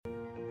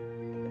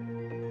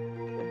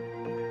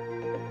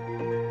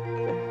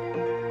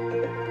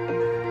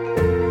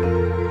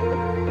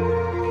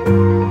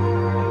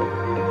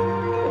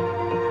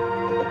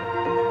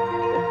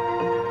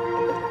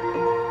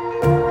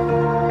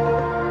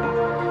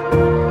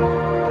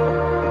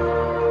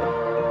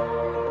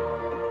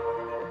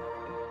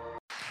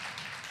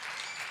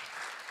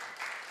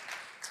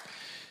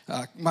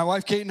My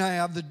wife Kate and I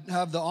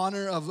have the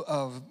honor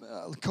of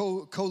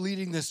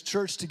co-leading this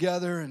church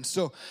together, and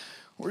so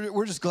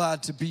we're just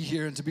glad to be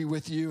here and to be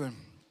with you. And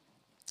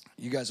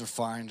you guys are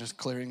fine, just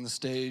clearing the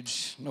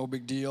stage, no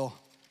big deal.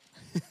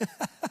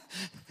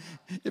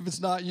 If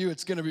it's not you,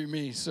 it's going to be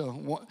me.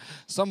 So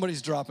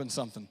somebody's dropping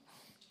something.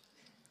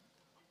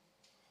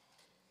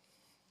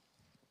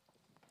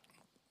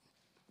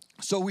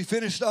 So we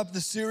finished up the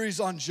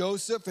series on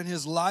Joseph and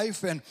his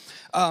life, and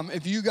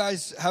if you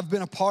guys have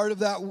been a part of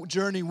that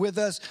journey with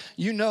us,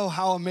 you know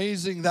how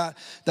amazing that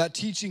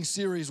teaching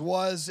series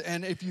was.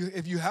 And if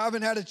you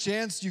haven't had a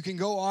chance, you can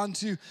go on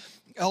to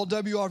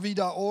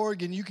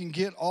lwrv.org and you can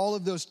get all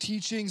of those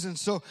teachings. And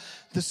so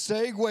the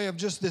segue of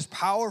just this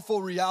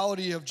powerful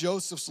reality of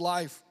Joseph's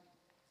life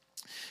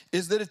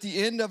is that at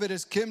the end of it,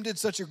 as Kim did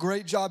such a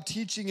great job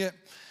teaching it,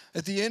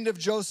 at the end of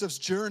Joseph's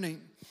journey,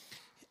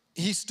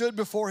 he stood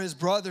before his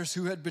brothers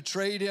who had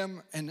betrayed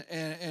him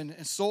and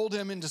sold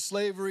him into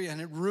slavery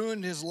and had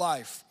ruined his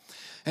life.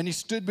 And he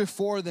stood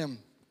before them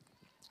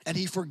and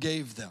he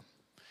forgave them.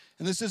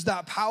 And this is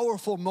that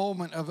powerful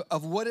moment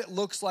of what it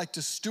looks like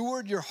to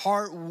steward your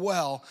heart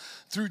well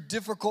through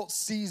difficult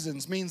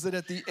seasons. Means that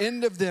at the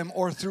end of them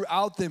or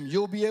throughout them,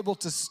 you'll be able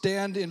to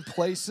stand in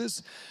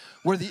places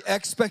where the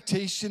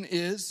expectation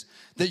is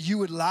that you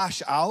would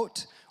lash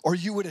out or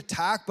you would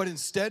attack, but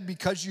instead,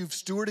 because you've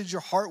stewarded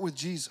your heart with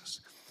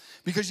Jesus,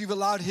 because you've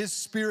allowed his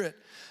spirit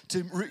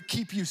to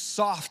keep you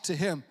soft to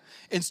him,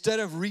 instead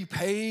of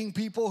repaying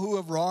people who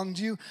have wronged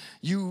you,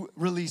 you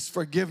release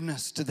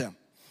forgiveness to them.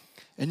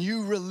 And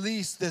you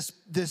release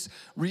this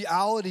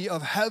reality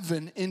of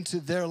heaven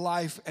into their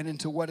life and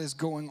into what is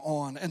going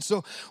on. And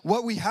so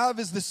what we have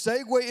is the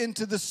segue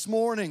into this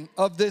morning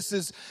of this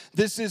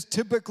is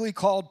typically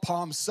called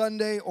Palm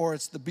Sunday, or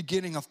it's the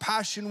beginning of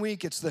Passion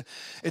Week. It's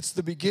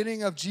the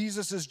beginning of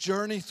Jesus'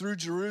 journey through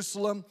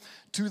Jerusalem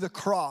to the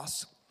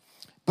cross.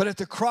 But at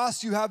the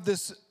cross, you have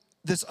this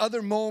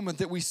other moment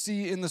that we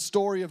see in the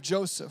story of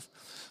Joseph.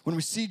 When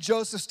we see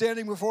Joseph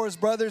standing before his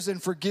brothers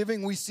and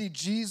forgiving, we see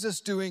Jesus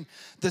doing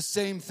the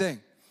same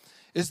thing.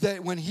 Is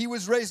that when he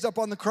was raised up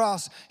on the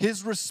cross,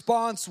 his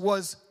response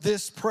was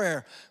this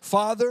prayer: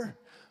 Father,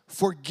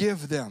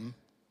 forgive them.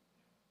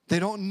 They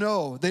don't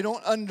know, they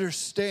don't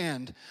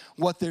understand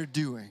what they're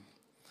doing.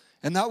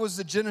 And that was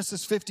the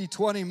Genesis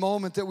 50:20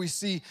 moment that we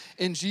see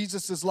in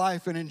Jesus'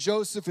 life. And in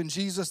Joseph and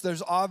Jesus,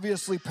 there's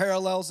obviously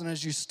parallels. And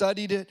as you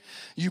studied it,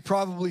 you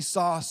probably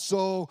saw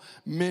so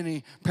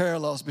many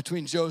parallels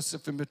between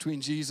Joseph and between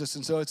Jesus.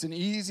 And so it's an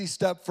easy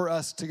step for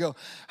us to go,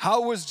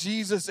 how was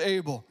Jesus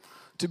able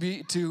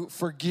to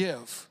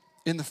forgive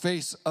in the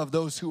face of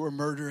those who were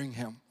murdering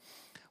him?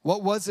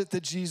 What was it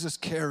that Jesus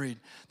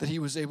carried that he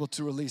was able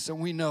to release? And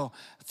we know,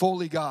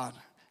 fully God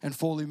and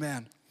fully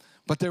man.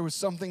 But there was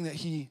something that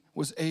he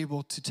was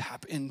able to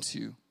tap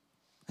into,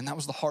 and that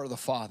was the heart of the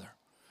Father.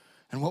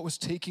 And what was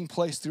taking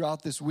place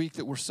throughout this week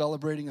that we're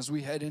celebrating as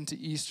we head into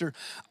Easter,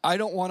 I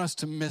don't want us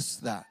to miss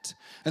that.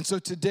 And so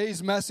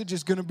today's message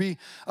is going to be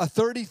a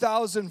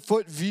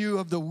 30,000-foot view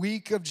of the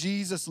week of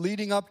Jesus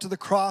leading up to the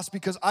cross,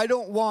 because I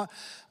don't want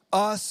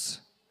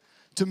us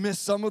to miss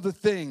some of the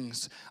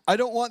things. I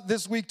don't want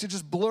this week to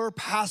just blur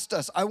past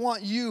us. I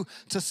want you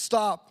to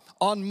stop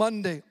on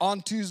Monday, on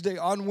Tuesday,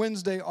 on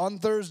Wednesday, on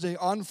Thursday,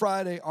 on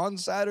Friday, on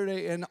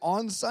Saturday, and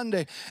on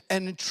Sunday,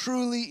 and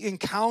truly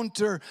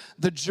encounter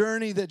the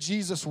journey that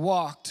Jesus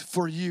walked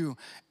for you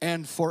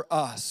and for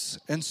us.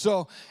 And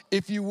so,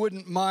 if you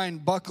wouldn't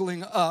mind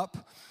buckling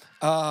up,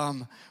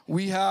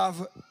 we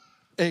have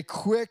a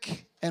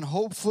quick and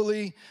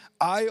hopefully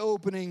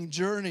eye-opening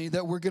journey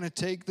that we're going to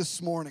take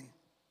this morning.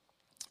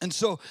 And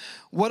so,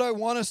 what I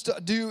want us to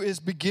do is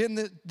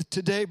begin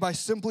today by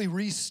simply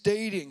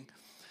restating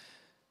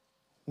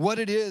what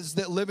it is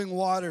that Living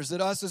Waters, that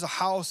us as a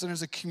house and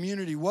as a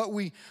community, what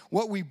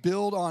we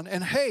build on.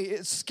 And hey,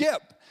 it's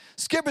Skip.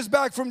 Skip is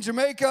back from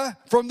Jamaica,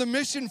 from the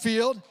mission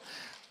field.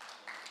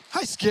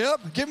 Hi,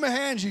 Skip. Give him a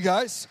hand, you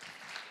guys.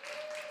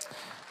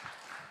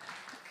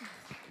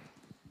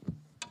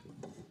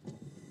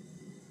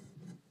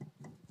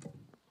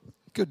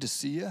 Good to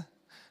see you.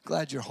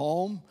 Glad you're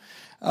home.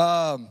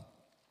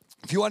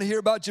 If you want to hear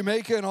about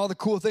Jamaica and all the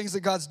cool things that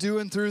God's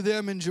doing through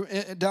them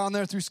and down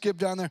there, through Skip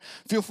down there,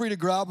 feel free to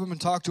grab them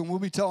and talk to them. We'll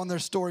be telling their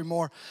story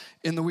more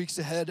in the weeks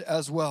ahead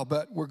as well,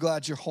 but we're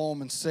glad you're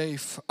home and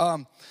safe.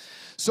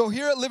 So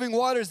here at Living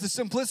Waters, the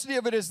simplicity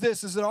of it is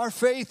this, is that our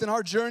faith and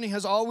our journey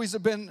has always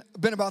been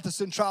about the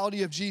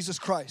centrality of Jesus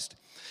Christ.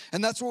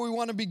 And that's where we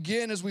want to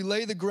begin as we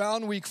lay the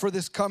groundwork for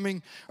this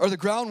coming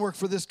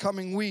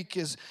week,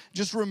 is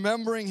just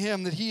remembering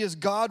him, that he is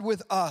God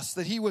with us,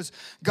 that he was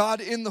God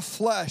in the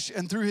flesh,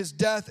 and through his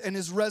death and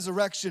his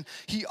resurrection,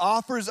 he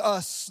offers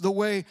us the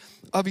way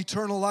of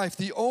eternal life,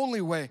 the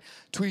only way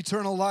to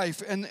eternal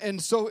life.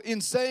 And so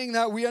in saying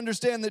that, we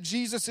understand that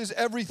Jesus is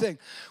everything.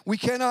 We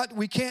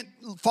can't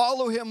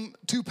follow him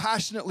too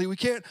passionately. We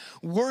can't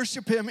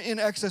worship him in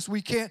excess.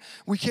 We can't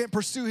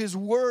pursue his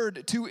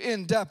word too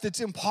in depth. It's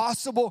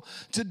impossible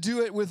to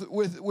do it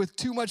with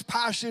too much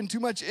passion, too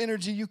much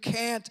energy. You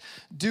can't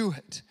do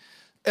it.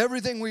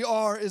 Everything we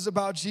are is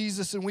about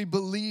Jesus, and we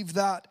believe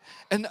that.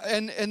 And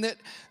that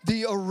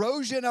the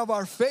erosion of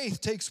our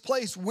faith takes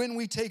place when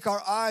we take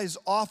our eyes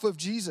off of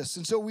Jesus.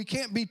 And so we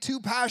can't be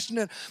too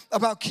passionate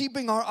about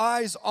keeping our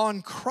eyes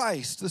on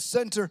Christ, the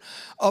center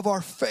of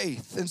our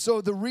faith. And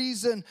so the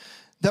reason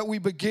that we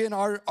begin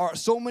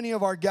so many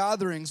of our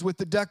gatherings with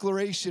the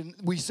declaration,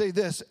 we say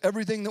this: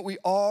 everything that we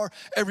are,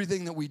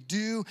 everything that we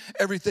do,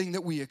 everything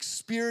that we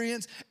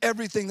experience,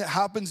 everything that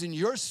happens in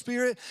your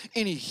spirit,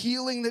 any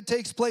healing that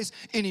takes place,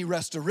 any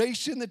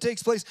restoration that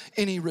takes place,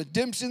 any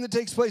redemption that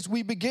takes place,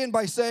 we begin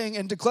by saying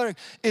and declaring,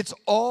 it's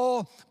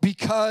all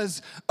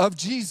because of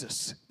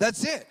Jesus.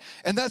 That's it.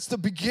 And that's the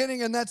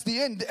beginning and that's the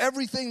end.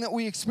 Everything that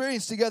we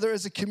experience together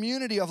as a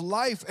community of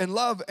life and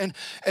love and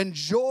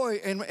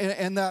joy and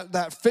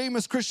that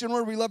famous Christian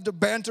word we love to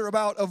banter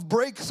about of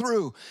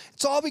breakthrough.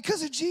 It's all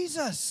because of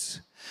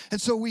Jesus. And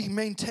so we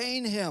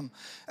maintain him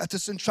at the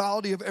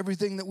centrality of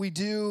everything that we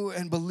do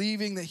and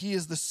believing that he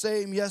is the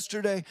same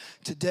yesterday,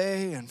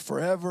 today, and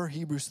forever.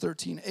 Hebrews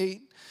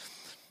 13:8.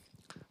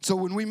 So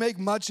when we make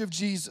much of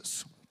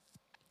Jesus,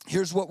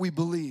 here's what we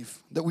believe: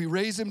 that we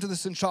raise him to the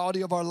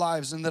centrality of our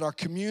lives, and that our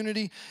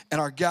community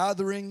and our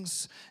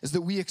gatherings is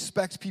that we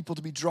expect people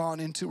to be drawn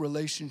into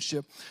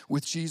relationship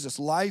with Jesus,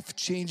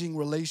 life-changing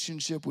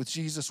relationship with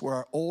Jesus, where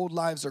our old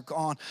lives are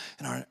gone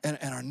and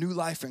our new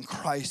life in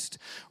Christ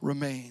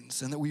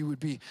remains, and that we would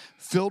be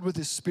filled with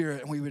his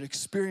Spirit, and we would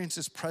experience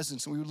his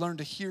presence, and we would learn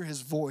to hear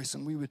his voice,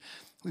 and we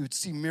would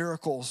see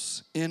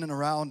miracles in and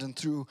around and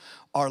through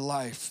our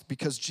life,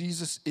 because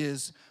Jesus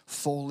is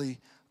fully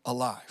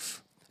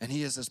alive. And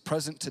he is as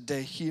present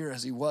today here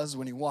as he was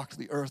when he walked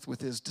the earth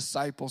with his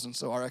disciples. And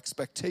so our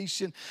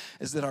expectation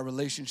is that our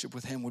relationship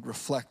with him would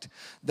reflect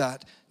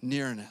that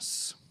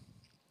nearness.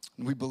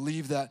 And we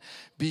believe that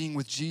being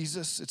with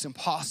Jesus, it's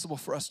impossible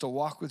for us to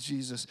walk with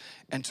Jesus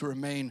and to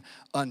remain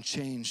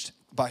unchanged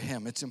by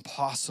him. It's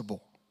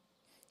impossible.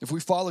 If we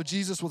follow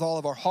Jesus with all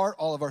of our heart,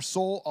 all of our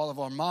soul, all of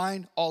our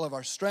mind, all of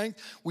our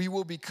strength, we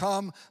will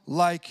become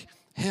like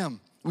him.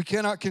 We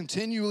cannot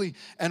continually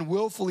and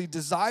willfully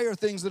desire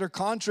things that are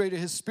contrary to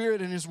his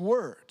Spirit and his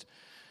word.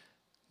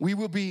 We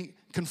will be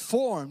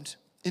conformed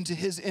into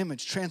his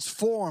image,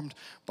 transformed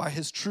by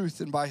his truth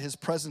and by his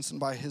presence and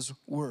by his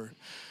word.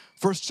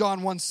 1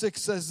 John 1:6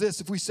 says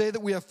this: if we say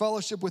that we have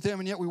fellowship with him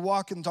and yet we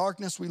walk in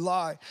darkness, we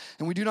lie,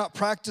 and we do not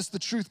practice the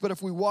truth. But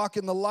if we walk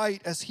in the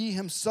light as he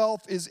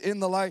himself is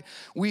in the light,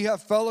 we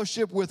have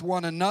fellowship with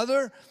one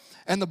another,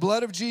 and the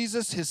blood of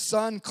Jesus, his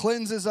son,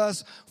 cleanses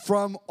us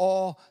from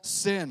all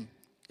sin.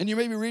 And you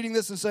may be reading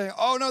this and saying,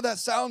 oh no, that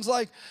sounds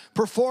like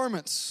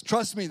performance.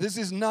 Trust me, this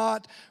is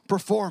not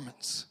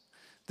performance.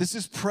 This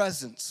is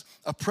presence,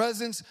 a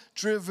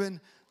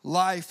presence-driven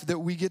life that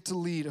we get to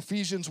lead.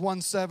 Ephesians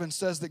 1:7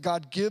 says that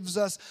God gives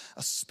us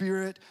a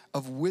spirit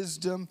of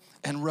wisdom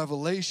and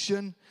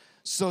revelation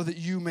so that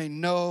you may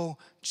know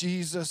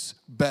Jesus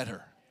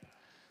better.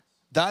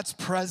 That's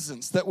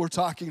presence that we're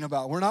talking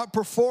about. We're not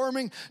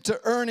performing to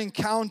earn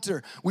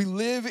encounter. We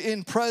live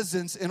in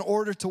presence in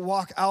order to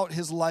walk out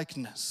his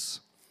likeness.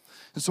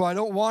 And so I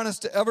don't want us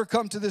to ever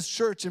come to this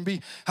church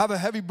and have a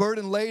heavy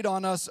burden laid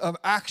on us of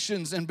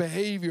actions and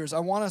behaviors. I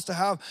want us to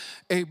have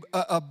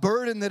a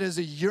burden that is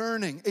a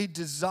yearning, a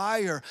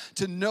desire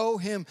to know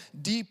him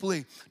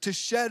deeply, to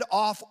shed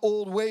off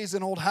old ways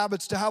and old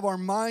habits, to have our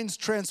minds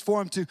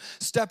transformed, to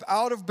step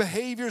out of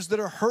behaviors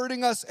that are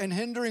hurting us and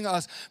hindering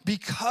us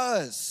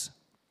because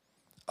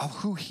of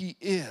who he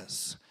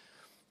is.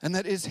 And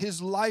that is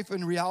his life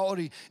and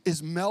reality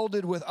is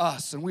melded with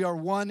us. And we are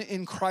one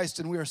in Christ.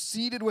 And we are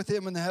seated with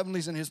him in the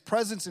heavenlies. And his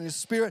presence and his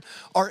Spirit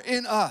are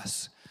in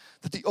us.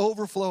 That the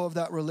overflow of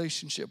that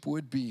relationship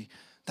would be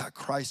that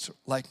Christ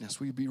likeness.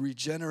 We'd be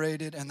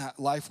regenerated and that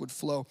life would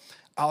flow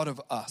out of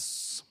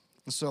us.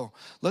 And so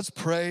let's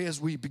pray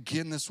as we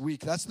begin this week.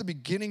 That's the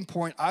beginning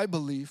point, I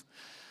believe.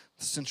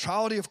 The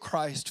centrality of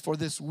Christ for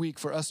this week,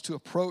 for us to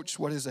approach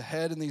what is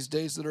ahead in these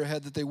days that are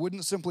ahead. That they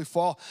wouldn't simply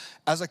fall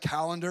as a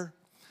calendar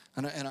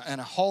and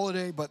a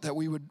holiday, but that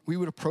we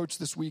would approach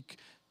this week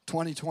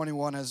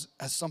 2021 as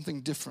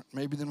something different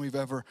maybe than we've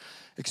ever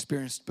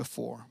experienced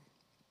before.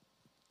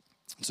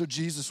 So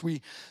Jesus,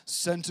 we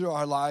center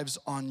our lives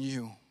on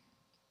you.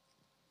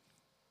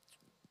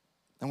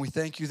 And we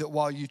thank you that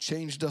while you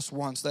changed us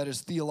once, that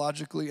is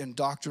theologically and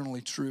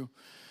doctrinally true.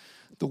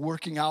 The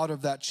working out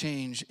of that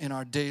change in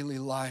our daily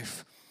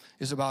life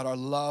is about our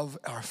love,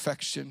 our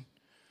affection,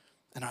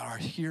 and our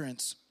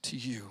adherence to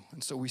you.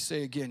 And so we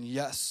say again,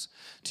 yes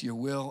to your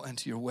will and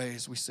to your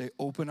ways. We say,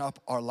 open up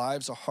our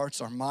lives, our hearts,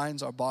 our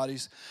minds, our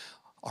bodies,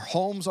 our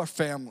homes, our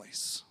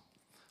families,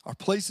 our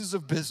places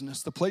of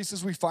business, the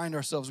places we find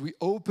ourselves. We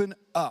open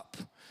up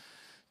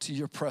to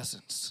your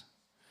presence.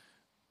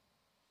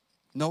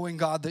 Knowing,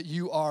 God, that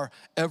you are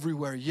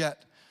everywhere,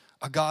 yet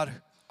a God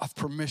of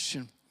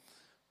permission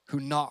who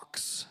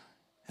knocks.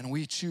 And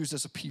we choose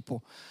as a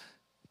people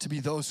to be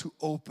those who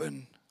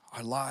open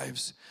our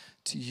lives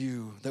to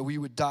you, that we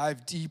would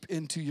dive deep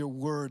into your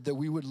word, that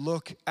we would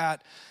look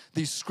at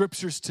these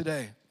scriptures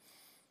today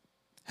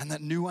and that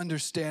new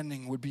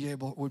understanding would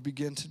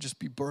begin to just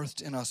be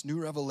birthed in us,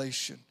 new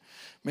revelation.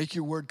 Make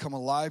your word come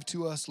alive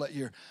to us. Let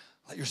your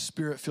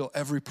spirit fill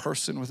every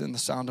person within the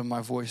sound of my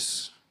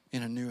voice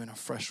in a new and a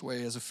fresh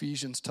way. As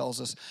Ephesians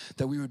tells us,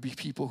 that we would be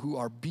people who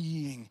are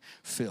being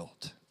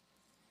filled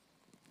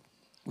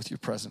with your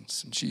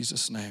presence. In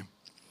Jesus' name,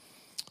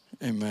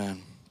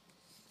 amen.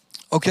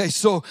 Okay,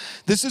 so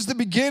this is the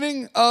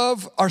beginning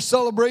of our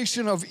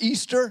celebration of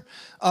Easter.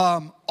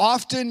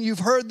 Often you've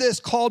heard this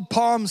called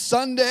Palm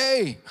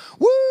Sunday.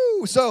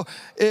 Woo! So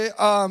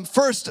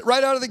first,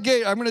 right out of the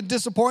gate, I'm going to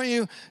disappoint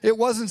you. It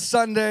wasn't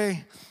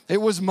Sunday,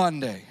 it was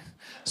Monday.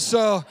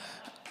 So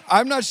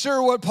I'm not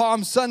sure what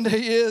Palm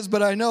Sunday is,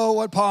 but I know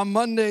what Palm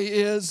Monday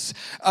is.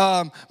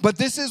 But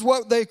this is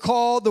what they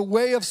call the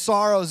Way of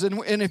Sorrows.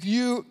 And if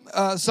you,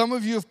 some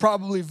of you have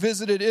probably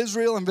visited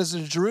Israel and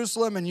visited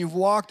Jerusalem, and you've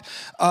walked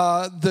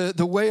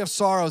the Way of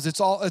Sorrows.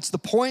 It's the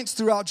points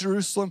throughout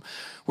Jerusalem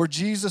where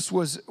Jesus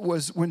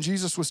when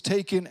Jesus was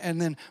taken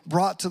and then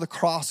brought to the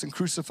cross and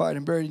crucified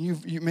and buried.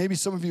 And maybe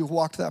some of you have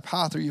walked that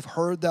path, or you've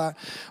heard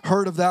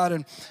of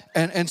that.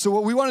 And so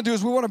what we want to do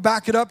is we want to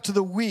back it up to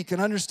the week, and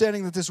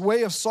understanding that this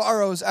Way of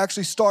Sorrows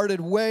actually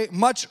started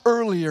much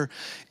earlier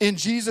in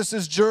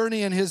Jesus'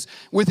 journey and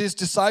with his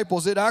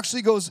disciples. It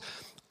actually goes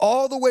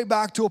all the way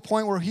back to a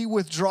point where he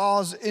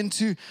withdraws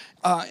into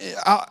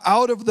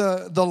out of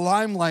the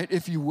limelight,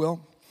 if you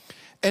will.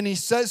 And he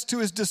says to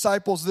his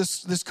disciples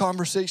this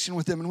conversation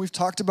with them, and we've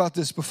talked about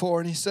this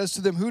before, and he says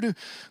to them, who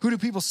do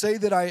people say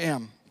that I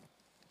am?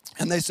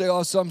 And they say,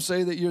 oh, some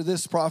say that you're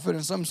this prophet,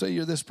 and some say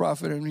you're this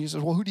prophet. And he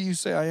says, well, who do you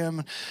say I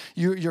am?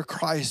 You're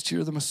Christ,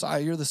 you're the Messiah,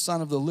 you're the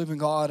Son of the living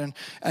God.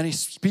 And he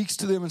speaks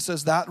to them and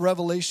says, that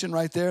revelation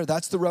right there,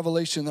 that's the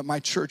revelation that my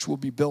church will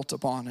be built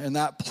upon. And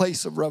that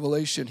place of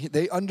revelation,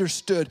 they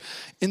understood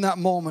in that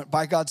moment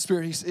by God's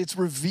Spirit, it's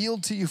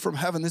revealed to you from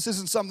heaven. This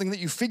isn't something that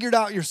you figured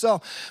out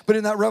yourself, but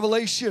in that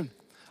revelation,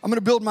 I'm going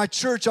to build my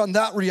church on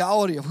that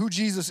reality of who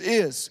Jesus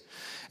is.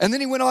 And then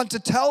he went on to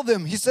tell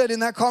them, he said in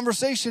that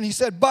conversation, he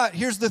said, but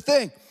here's the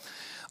thing.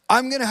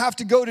 I'm going to have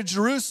to go to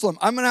Jerusalem.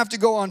 I'm going to have to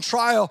go on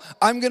trial.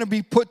 I'm going to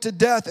be put to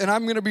death, and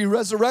I'm going to be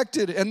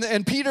resurrected.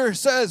 And Peter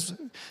says,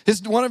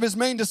 one of his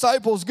main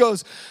disciples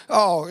goes,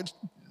 oh, it's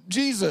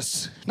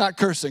Jesus, not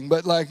cursing,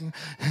 but like,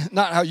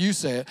 not how you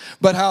say it,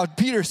 but how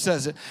Peter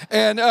says it.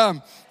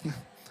 And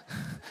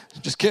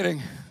just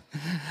kidding.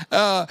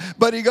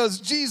 But he goes,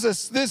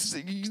 Jesus, this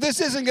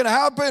isn't going to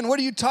happen. What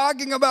are you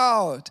talking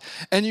about?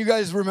 And you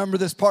guys remember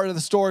this part of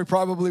the story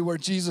probably where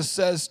Jesus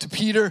says to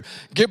Peter,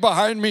 get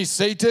behind me,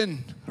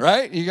 Satan,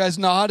 right? You guys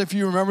nod if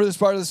you remember this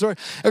part of the story.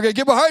 Okay,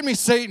 get behind me,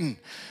 Satan.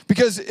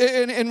 Because,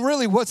 and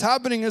really what's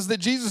happening is that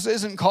Jesus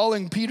isn't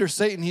calling Peter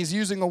Satan. He's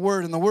using a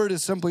word, and the word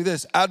is simply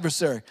this,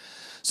 adversary.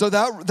 So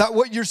that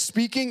what you're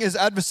speaking is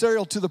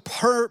adversarial to the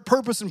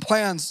purpose and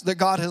plans that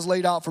God has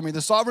laid out for me.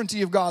 The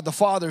sovereignty of God, the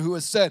Father, who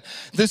has said,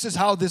 this is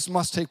how this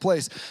must take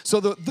place. So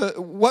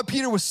what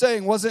Peter was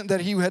saying wasn't that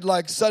he had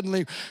like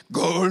suddenly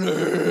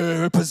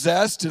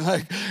possessed and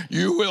like,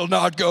 you will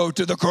not go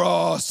to the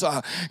cross.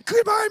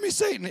 Get behind me,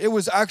 Satan. It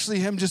was actually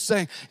him just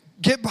saying,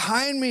 get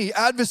behind me,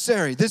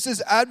 adversary. This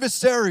is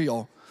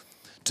adversarial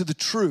to the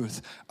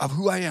truth of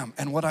who I am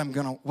and what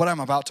I'm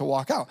about to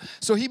walk out.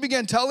 So he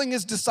began telling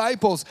his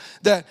disciples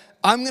that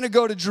I'm going to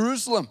go to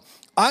Jerusalem.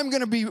 I'm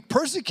going to be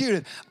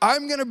persecuted.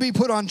 I'm going to be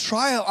put on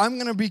trial. I'm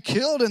going to be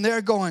killed. And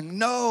they're going,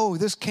 no,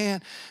 this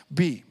can't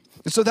be.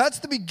 And so that's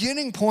the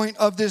beginning point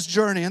of this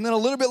journey. And then a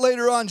little bit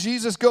later on,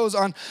 Jesus goes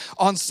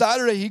on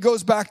Saturday, he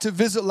goes back to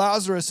visit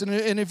Lazarus.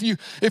 And if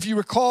you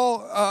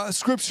recall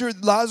scripture,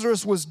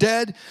 Lazarus was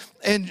dead,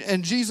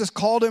 and Jesus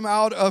called him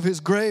out of his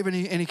grave, and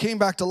he came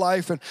back to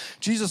life, and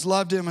Jesus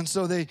loved him. And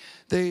so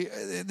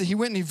he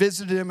went and he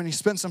visited him, and he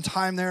spent some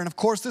time there. And of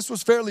course, this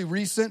was fairly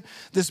recent,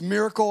 this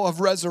miracle of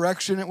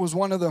resurrection. It was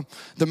one of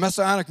the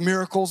messianic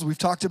miracles we've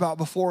talked about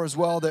before as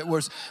well, that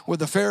was where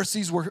the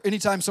Pharisees were,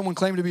 anytime someone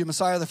claimed to be a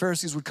Messiah, the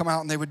Pharisees would come out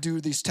and they would do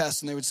these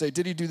tests, and they would say,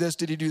 did he do this?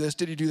 Did he do this?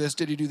 Did he do this?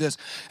 Did he do this?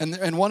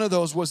 And one of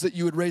those was that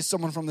you would raise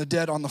someone from the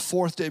dead on the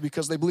fourth day,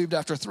 because they believed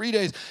after 3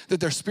 days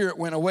that their spirit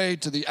went away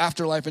to the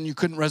afterlife and you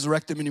couldn't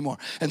resurrect them anymore.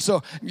 And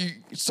so,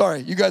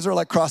 you guys are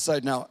like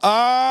cross-eyed now.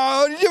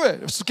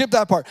 Skip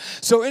that part.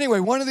 So anyway,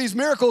 one of these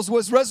miracles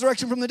was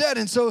resurrection from the dead.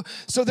 And so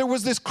there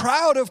was this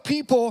crowd of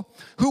people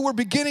who were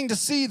beginning to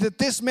see that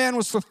this man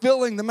was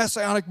fulfilling the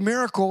messianic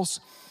miracles.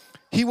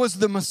 He was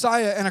the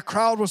Messiah, and a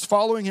crowd was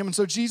following him. And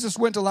so Jesus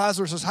went to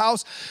Lazarus'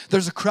 house.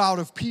 There's a crowd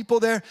of people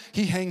there.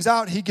 He hangs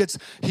out. He gets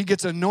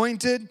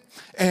anointed,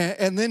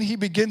 and then he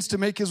begins to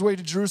make his way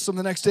to Jerusalem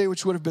the next day,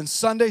 which would have been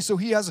Sunday. So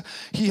he's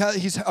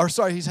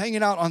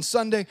hanging out on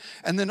Sunday,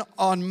 and then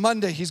on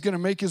Monday he's going to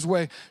make his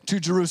way to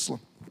Jerusalem.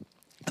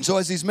 And so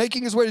as he's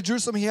making his way to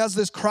Jerusalem, he has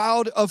this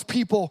crowd of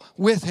people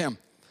with him,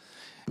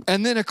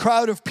 and then a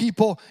crowd of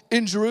people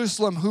in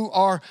Jerusalem who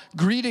are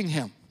greeting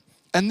him.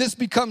 And this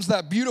becomes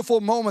that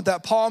beautiful moment,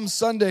 that Palm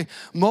Sunday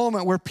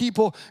moment where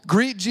people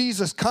greet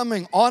Jesus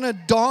coming on a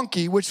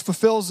donkey, which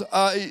fulfills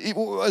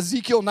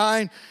Ezekiel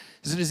 9,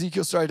 Is it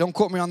Ezekiel? Sorry, don't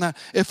quote me on that.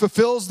 It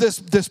fulfills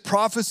this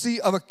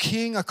prophecy of a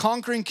king, a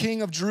conquering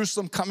king of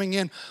Jerusalem coming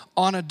in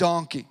on a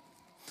donkey.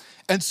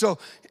 And so,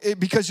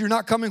 because you're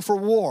not coming for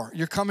war,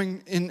 you're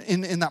coming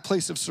in that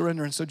place of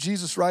surrender. And so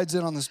Jesus rides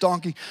in on this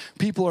donkey.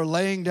 People are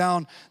laying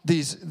down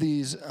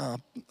these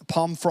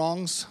palm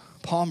fronds,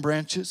 palm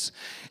branches,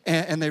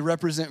 and they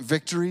represent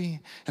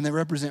victory and they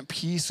represent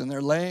peace. And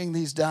they're laying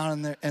these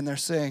down and they're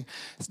saying,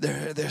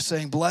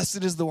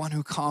 blessed is the one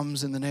who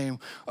comes in the name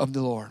of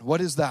the Lord. What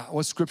is that?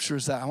 What scripture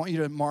is that? I want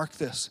you to mark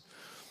this.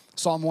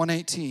 Psalm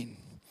 118.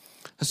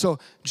 And so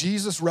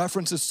Jesus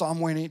references Psalm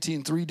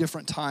 118 three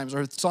different times,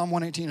 or Psalm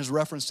 118 is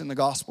referenced in the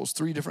Gospels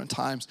 3 different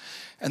times,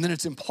 and then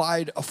it's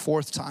implied a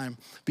 4th time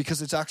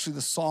because it's actually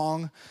the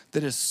song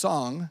that is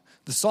sung,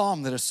 the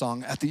psalm that is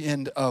sung at the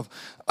end of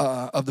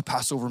the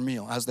Passover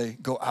meal as they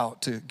go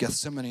out to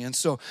Gethsemane. And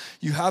so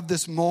you have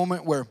this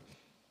moment where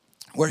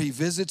he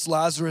visits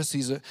Lazarus,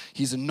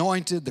 he's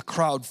anointed, the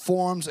crowd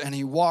forms, and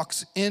he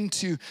walks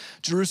into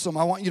Jerusalem.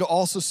 I want you to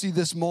also see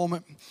this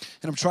moment,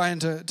 and I'm trying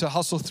to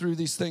hustle through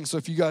these things. So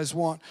if you guys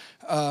want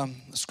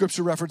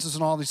scripture references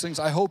and all these things,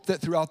 I hope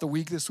that throughout the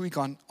week this week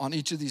on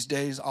each of these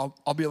days,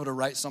 I'll be able to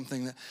write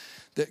something that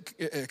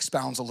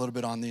expounds a little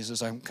bit on these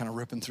as I'm kind of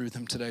ripping through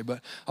them today.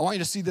 But I want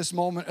you to see this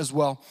moment as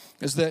well,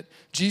 is that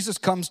Jesus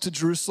comes to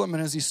Jerusalem,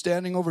 and as he's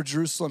standing over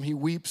Jerusalem, he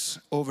weeps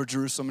over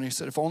Jerusalem. And he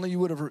said, if only you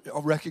would have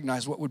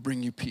recognized what would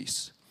bring you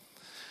peace.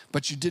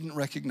 But you didn't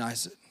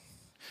recognize it.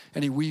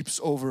 And he weeps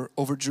over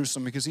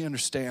Jerusalem because he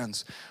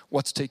understands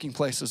what's taking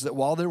place. Is that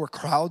while there were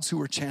crowds who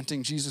were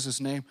chanting Jesus'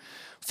 name,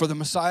 for the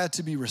Messiah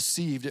to be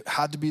received, it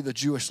had to be the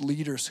Jewish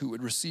leaders who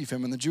would receive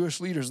him. And the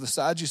Jewish leaders, the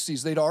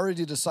Sadducees, they'd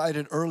already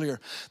decided earlier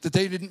that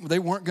they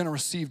weren't going to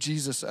receive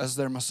Jesus as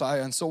their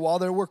Messiah. And so while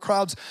there were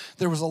crowds,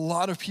 there was a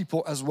lot of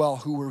people as well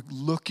who were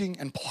looking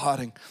and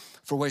plotting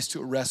for ways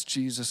to arrest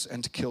Jesus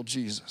and to kill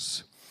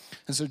Jesus.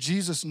 And so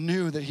Jesus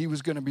knew that he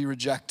was going to be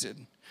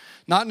rejected.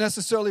 Not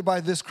necessarily by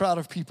this crowd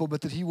of people,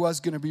 but that he was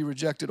going to be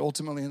rejected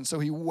ultimately. And so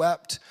he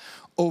wept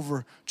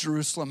over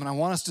Jerusalem. And I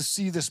want us to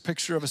see this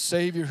picture of a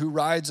Savior who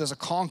rides as a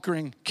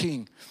conquering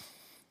king.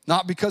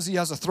 Not because he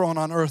has a throne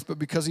on earth, but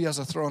because he has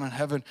a throne in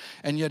heaven.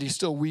 And yet he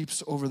still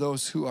weeps over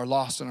those who are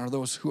lost and are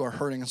those who are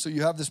hurting. And so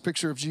you have this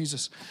picture of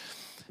Jesus.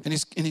 And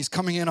he's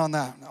coming in on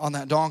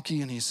that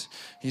donkey. And he's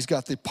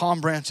got the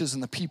palm branches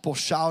and the people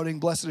shouting,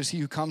 blessed is he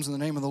who comes in the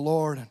name of the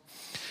Lord.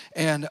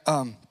 And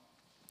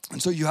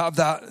so you have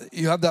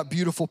that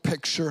beautiful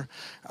picture.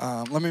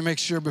 Let me make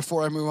sure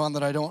before I move on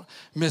that I don't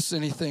miss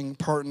anything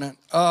pertinent.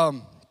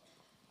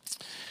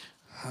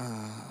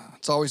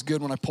 It's always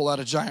good when I pull out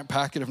a giant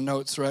packet of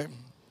notes, right?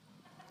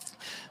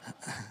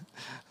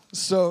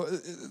 So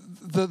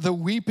the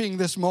weeping,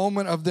 this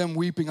moment of them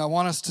weeping, I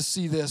want us to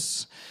see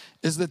this,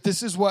 is that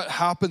this is what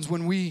happens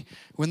when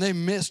they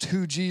missed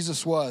who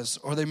Jesus was,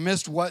 or they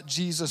missed what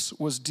Jesus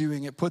was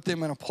doing. It put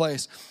them in a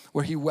place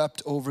where he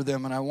wept over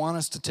them. And I want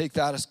us to take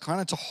that as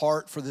kind of to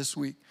heart for this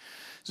week.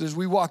 So as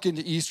we walk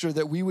into Easter,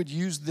 that we would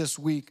use this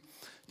week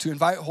to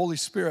invite Holy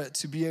Spirit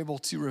to be able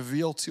to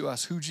reveal to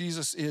us who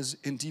Jesus is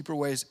in deeper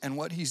ways and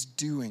what he's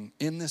doing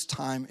in this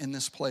time, in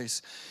this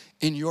place,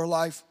 in your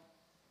life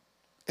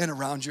and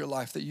around your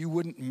life, that you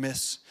wouldn't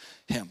miss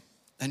him.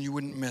 And you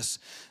wouldn't miss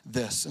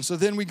this. And so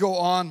then we go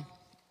on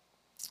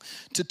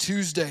to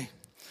Tuesday.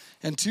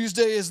 And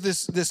Tuesday is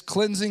this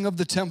cleansing of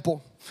the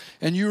temple.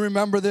 And you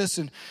remember this.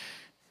 And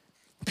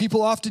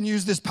people often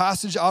use this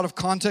passage out of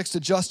context to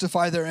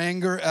justify their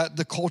anger at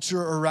the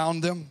culture around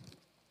them.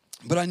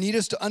 But I need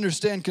us to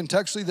understand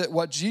contextually that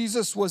what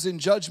Jesus was in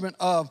judgment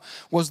of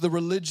was the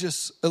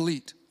religious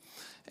elite.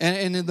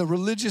 And in the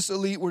religious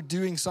elite were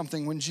doing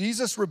something. When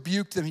Jesus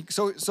rebuked them,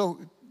 so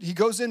he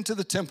goes into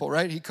the temple,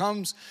 right? He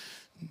comes,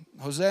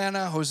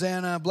 Hosanna,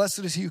 Hosanna, blessed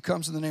is he who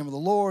comes in the name of the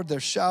Lord. They're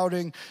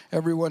shouting.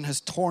 Everyone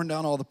has torn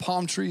down all the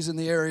palm trees in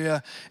the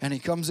area. And he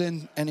comes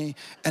in and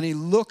he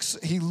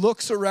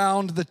looks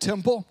around the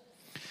temple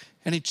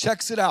and he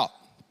checks it out.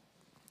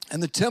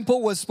 And the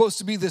temple was supposed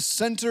to be the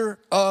center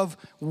of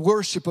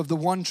worship of the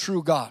one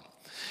true God.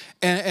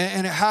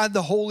 And it had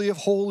the Holy of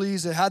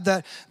Holies. It had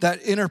that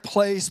inner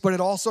place, but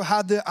it also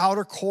had the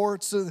outer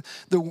courts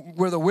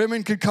where the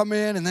women could come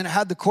in. And then it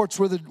had the courts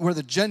where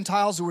the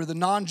Gentiles, who were the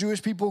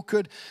non-Jewish people,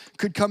 could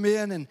come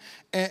in.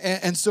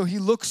 And so he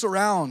looks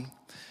around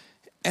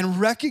and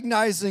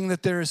recognizing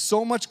that there is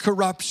so much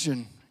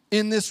corruption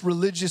in this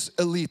religious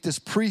elite, this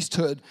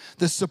priesthood,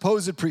 this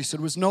supposed priesthood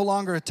was no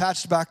longer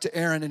attached back to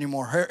Aaron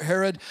anymore.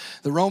 Herod,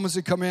 the Romans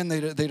had come in,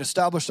 they'd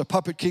established a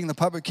puppet king. The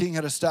puppet king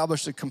had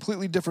established a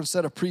completely different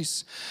set of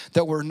priests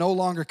that were no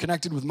longer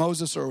connected with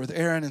Moses or with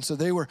Aaron. And so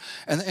they were,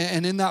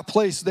 and in that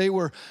place, they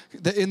were,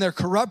 in their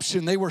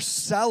corruption, they were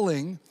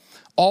selling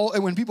all,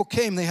 and when people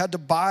came, they had to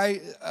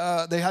buy,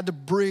 they had to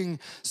bring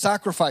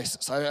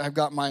sacrifices. I've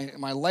got my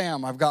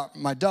lamb, I've got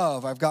my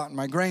dove, I've got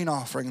my grain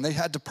offering. And they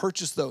had to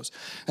purchase those.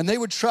 And they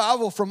would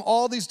travel from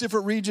all these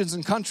different regions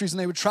and countries, and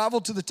they would travel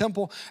to the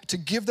temple to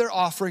give their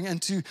offering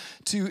and to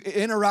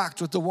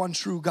interact with the one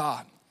true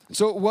God.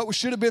 So what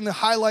should have been the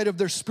highlight of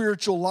their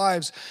spiritual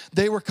lives,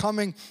 they were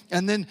coming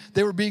and then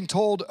they were being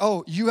told,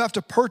 oh, you have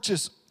to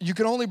purchase, you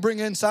can only bring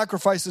in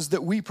sacrifices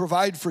that we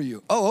provide for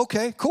you. Oh,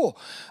 okay, cool.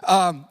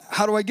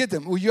 How do I get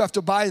them? Well, you have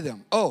to buy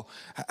them. Oh,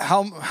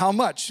 how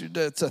much?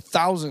 It's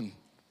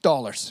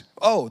 $1,000.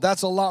 Oh,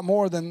 that's a lot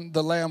more than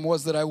the lamb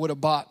was that I would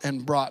have bought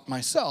and brought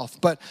myself.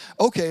 But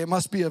okay, it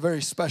must be a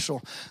very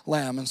special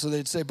lamb. And so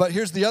they'd say, but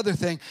here's the other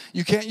thing.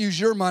 You can't use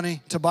your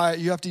money to buy it.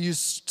 You have to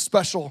use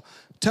special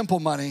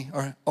temple money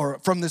or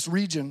from this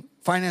region,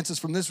 finances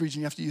from this region,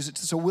 you have to use it.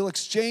 So we'll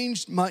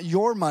exchange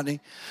your money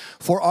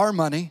for our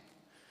money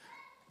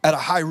at a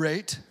high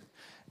rate,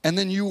 and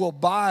then you will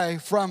buy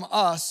from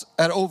us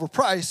at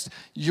overpriced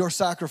your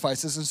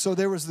sacrifices. And so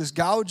there was this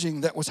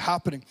gouging that was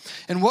happening.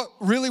 And what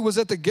really was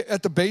at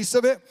the base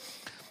of it,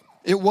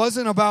 it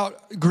wasn't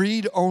about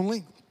greed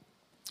only.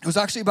 It was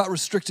actually about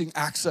restricting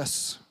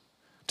access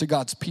to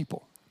God's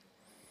people.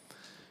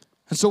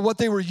 And so what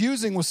they were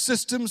using was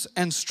systems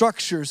and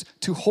structures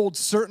to hold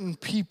certain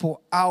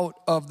people out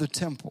of the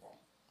temple.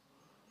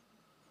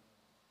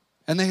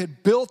 And they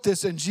had built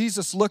this, and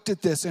Jesus looked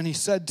at this, and he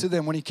said to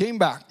them, when he came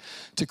back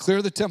to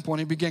clear the temple, and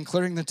he began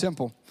clearing the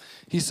temple,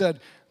 he said,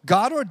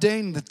 God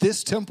ordained that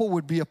this temple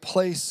would be a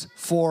place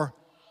for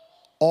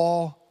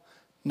all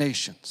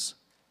nations.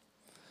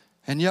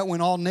 And yet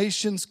when all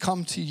nations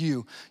come to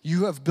you,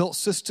 you have built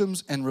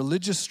systems and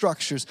religious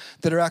structures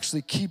that are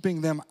actually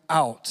keeping them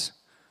out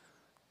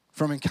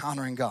from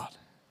encountering God.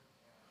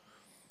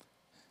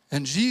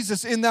 And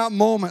Jesus in that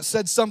moment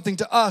said something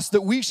to us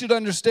that we should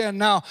understand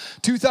now,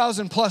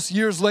 2,000 plus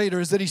years later,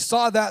 is that he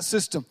saw that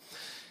system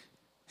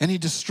and he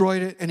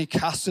destroyed it and he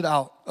cast it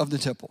out of the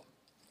temple.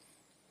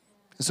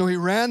 And so he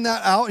ran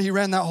that out, he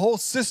ran that whole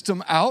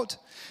system out,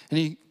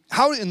 and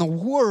how in the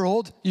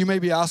world, you may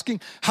be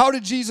asking, how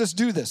did Jesus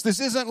do this? This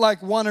isn't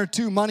like one or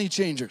two money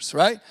changers,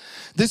 right?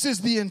 This is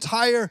the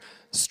entire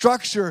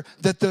structure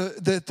that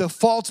the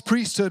false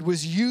priesthood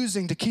was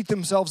using to keep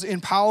themselves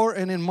in power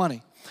and in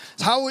money.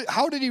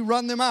 How did he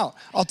run them out?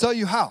 I'll tell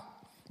you how.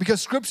 Because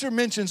scripture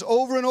mentions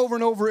over and over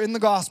and over in the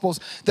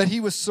Gospels that he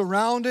was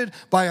surrounded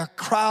by a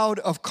crowd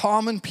of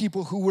common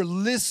people who were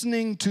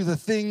listening to the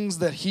things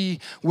that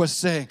he was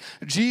saying.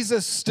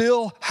 Jesus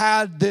still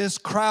had this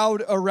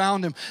crowd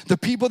around him. The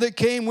people that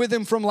came with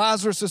him from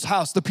Lazarus'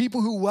 house, the people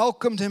who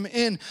welcomed him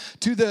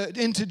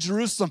into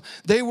Jerusalem,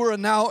 they were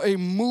now a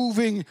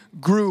moving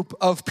group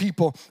of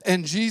people.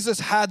 And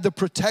Jesus had the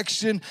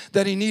protection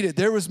that he needed.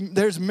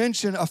 There's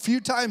mention a few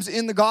times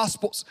in the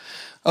Gospels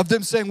of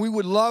them saying, we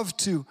would love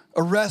to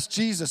arrest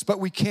Jesus, but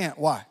we can't.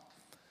 Why?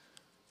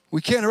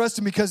 We can't arrest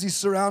him because he's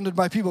surrounded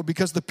by people,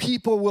 because the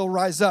people will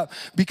rise up,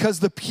 because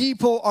the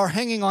people are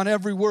hanging on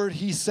every word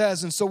he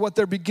says. And so what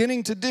they're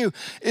beginning to do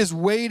is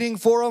waiting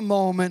for a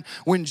moment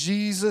when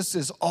Jesus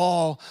is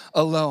all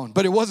alone.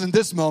 But it wasn't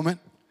this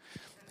moment.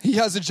 He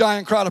has a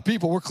giant crowd of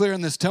people. We're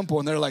clearing this temple,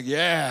 and they're like,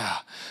 yeah,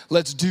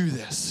 let's do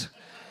this.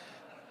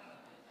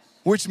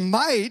 Which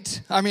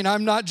might,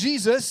 I'm not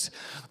Jesus,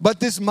 but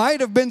this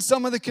might have been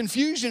some of the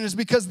confusion, is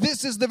because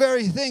this is the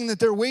very thing that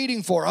they're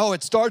waiting for. Oh,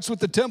 it starts with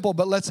the temple,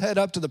 but let's head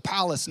up to the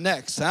palace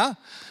next, huh?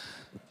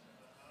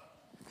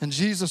 And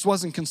Jesus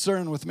wasn't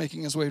concerned with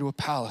making his way to a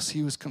palace.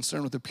 He was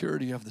concerned with the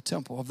purity of the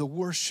temple, of the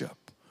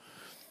worship.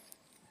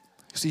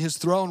 See, his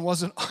throne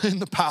wasn't in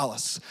the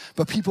palace,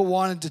 but people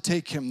wanted to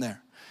take him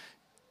there.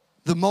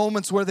 The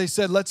moments where they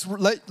said, let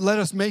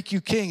us make you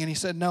king. And he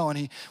said no, and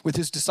he, with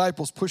his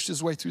disciples, pushed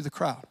his way through the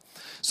crowd.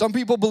 Some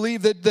people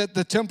believe that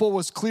the temple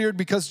was cleared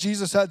because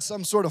Jesus had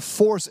some sort of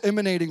force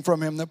emanating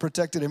from him that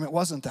protected him. It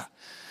wasn't that.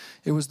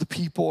 It was the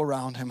people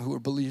around him who were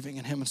believing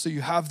in him. And so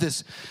you have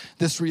this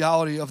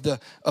reality of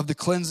the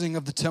cleansing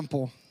of the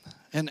temple,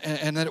 and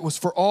that it was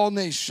for all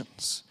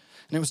nations.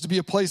 And it was to be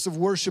a place of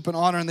worship and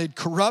honor. And they'd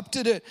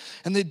corrupted it,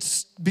 and they'd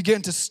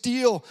begin to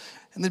steal,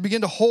 and they'd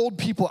begin to hold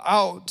people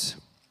out.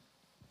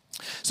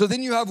 So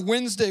then you have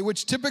Wednesday,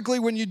 which typically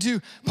when you do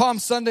Palm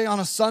Sunday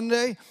on a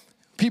Sunday,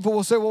 people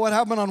will say, well, what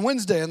happened on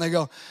Wednesday? And they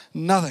go,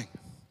 nothing.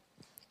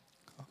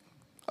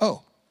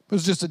 Oh, it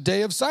was just a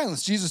day of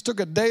silence. Jesus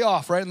took a day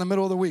off right in the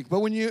middle of the week.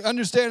 But when you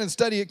understand and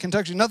study it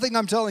contextually, nothing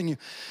I'm telling you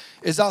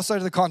is outside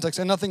of the context,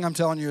 and nothing I'm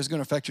telling you is going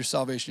to affect your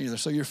salvation either,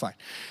 so you're fine.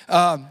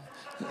 And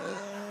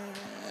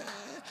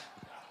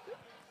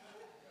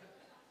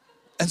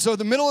so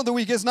the middle of the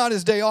week is not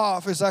his day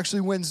off, it's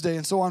actually Wednesday.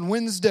 And so on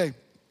Wednesday,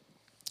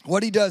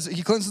 what he does,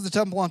 he cleanses the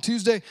temple on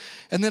Tuesday,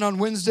 and then on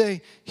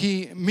Wednesday,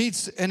 he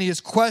meets and he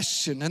is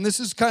questioned. And this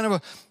is kind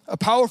of a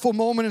powerful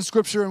moment in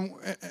Scripture,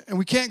 and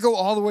we can't go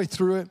all the way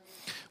through it,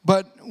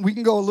 but we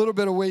can go a little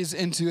bit of ways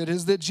into it,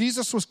 is that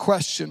Jesus was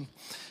questioned.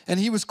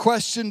 And he was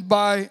questioned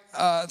by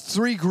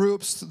three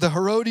groups: the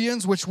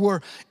Herodians, which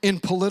were in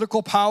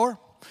political power.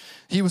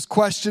 He was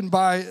questioned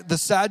by the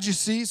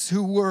Sadducees,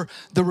 who were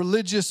the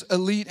religious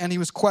elite, and he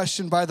was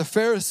questioned by the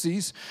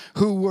Pharisees,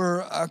 who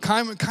were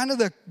kind of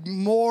the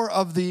more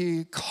of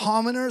the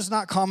commoners,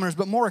 not commoners,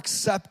 but more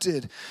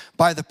accepted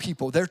by the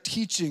people. Their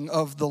teaching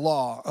of the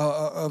law,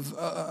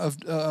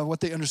 of what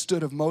they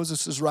understood of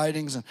Moses'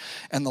 writings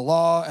and the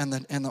law and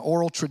the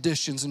oral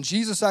traditions. And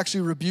Jesus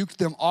actually rebuked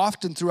them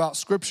often throughout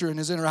Scripture in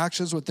his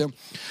interactions with them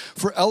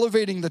for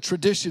elevating the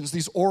traditions,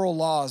 these oral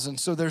laws. And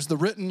so there's the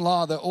written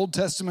law, the Old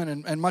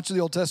Testament and much of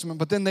the Old Testament,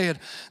 but then they'd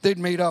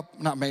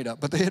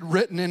but they had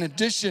written in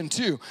addition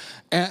to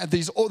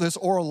this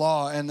oral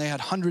law, and they had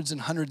hundreds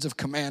and hundreds of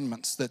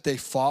commandments that they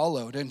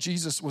followed. And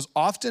Jesus was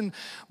often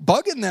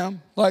bugging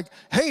them like,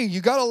 hey, you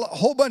got a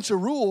whole bunch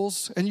of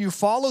rules and you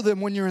follow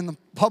them when you're in the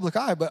public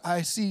eye, but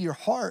I see your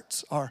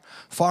hearts are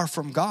far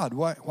from God.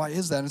 Why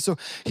is that? And so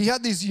he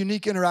had these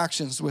unique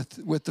interactions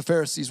with the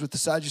Pharisees, with the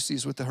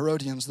Sadducees, with the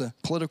Herodians, the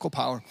political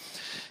power.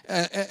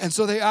 And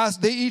so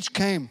they each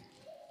came,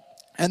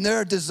 and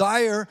their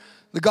desire,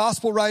 the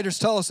gospel writers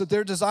tell us that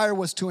their desire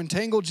was to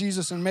entangle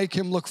Jesus and make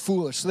him look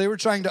foolish. So they were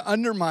trying to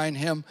undermine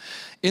him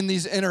in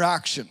these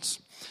interactions.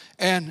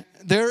 And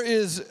there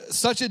is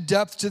such a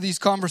depth to these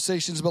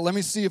conversations, but let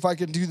me see if I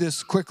can do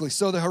this quickly.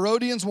 So the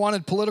Herodians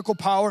wanted political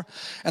power,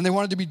 and they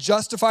wanted to be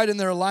justified in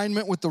their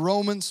alignment with the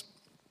Romans.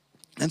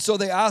 And so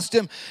they asked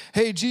him,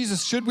 hey,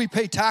 Jesus, should we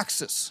pay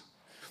taxes?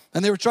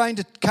 And they were trying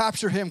to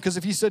capture him, because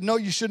if he said, no,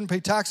 you shouldn't pay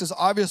taxes,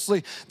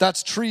 obviously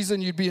that's treason.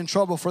 You'd be in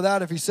trouble for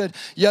that. If he said,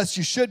 yes,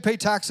 you should pay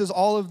taxes,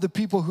 all of the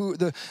people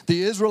the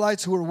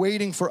Israelites who were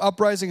waiting for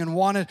uprising and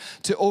wanted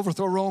to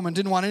overthrow Rome and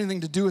didn't want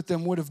anything to do with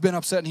them would have been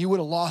upset, and he would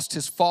have lost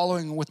his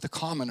following with the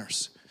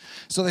commoners.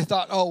 So they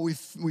thought, oh,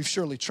 we've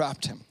surely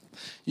trapped him.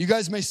 You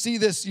guys may see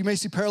this, you may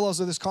see parallels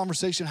of this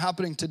conversation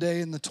happening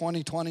today in the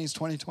 2020s,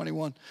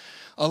 2021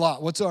 a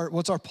lot. What's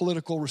our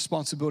political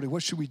responsibility?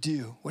 What should we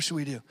do? What should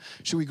we do?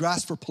 Should we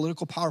grasp for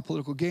political power,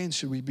 political gains?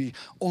 Should we be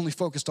only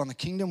focused on the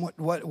kingdom?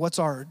 What's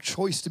our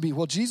choice to be?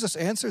 Well, Jesus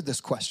answered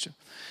this question,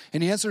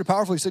 and he answered it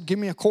powerfully. He said, give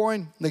me a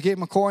coin. They gave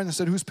him a coin. They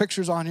said, whose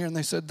picture's on here? And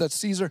they said, that's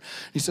Caesar.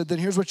 He said, then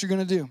here's what you're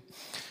going to do.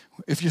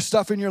 If your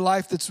stuff in your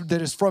life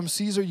that is from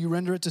Caesar, you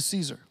render it to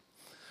Caesar.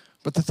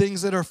 But the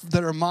things that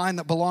are mine,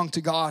 that belong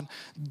to God,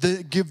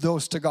 give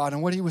those to God.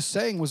 And what he was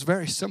saying was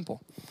very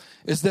simple,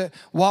 is that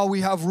while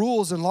we have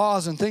rules and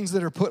laws and things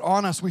that are put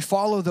on us, we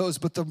follow those.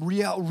 But the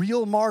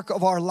real mark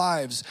of our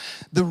lives,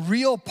 the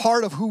real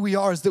part of who we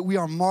are, is that we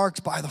are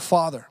marked by the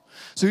Father.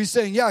 So he's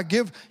saying, yeah,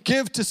 give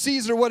to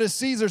Caesar what is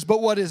Caesar's,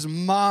 but what is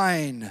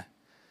mine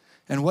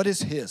and what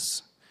is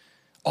his?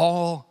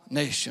 All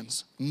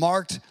nations.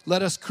 Marked,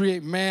 let us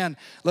create man,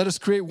 let us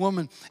create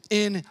woman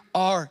in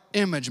our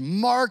image.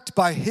 Marked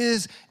by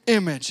his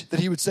image,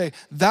 that he would say,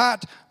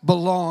 that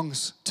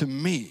belongs to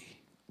me.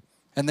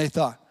 And they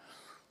thought,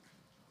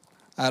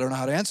 I don't know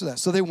how to answer that.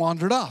 So they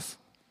wandered off.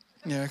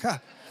 You're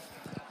like,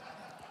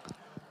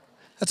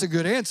 that's a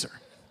good answer.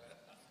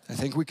 I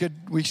think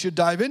we should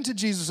dive into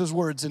Jesus'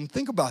 words and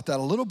think about that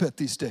a little bit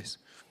these days.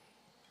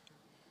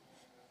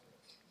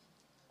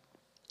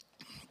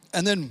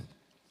 And then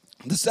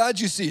the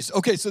Sadducees.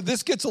 Okay, so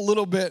this gets a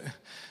little bit,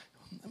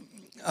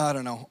 I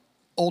don't know,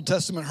 Old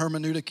Testament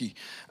hermeneutic-y.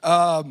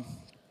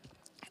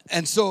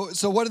 And so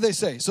what did they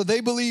say? So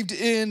they believed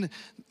in,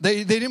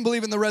 they didn't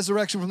believe in the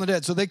resurrection from the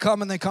dead. So they come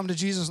to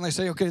Jesus and they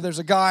say, okay, there's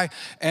a guy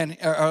and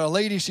a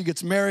lady, she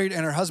gets married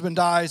and her husband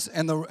dies.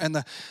 And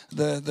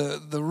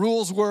the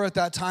rules were at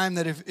that time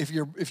that if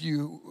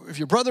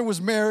your brother was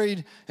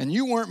married and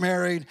you weren't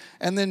married,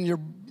 and then your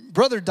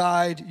brother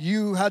died,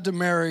 you had to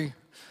marry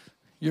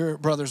your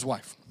brother's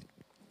wife.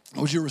 It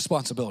was your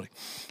responsibility.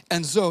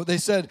 And so they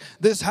said,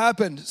 this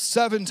happened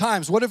 7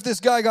 times. What if this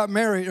guy got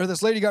married, or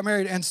this lady got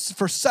married, and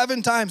for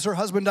 7 times her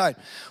husband died?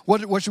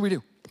 What should we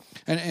do?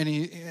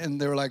 And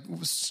they were like,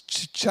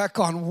 check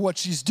on what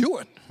she's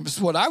doing.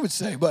 That's what I would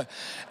say, but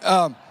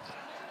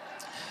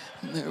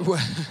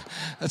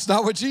that's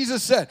not what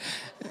Jesus said.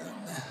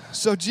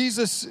 So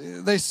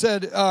they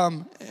said,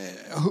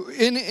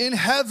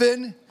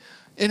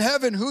 in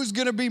heaven, who's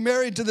going to be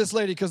married to this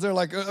lady? Because they're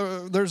like,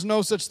 there's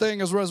no such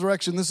thing as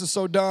resurrection. This is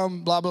so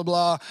dumb, blah, blah,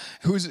 blah.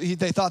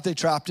 They thought they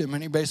trapped him.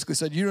 And he basically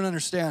said, you don't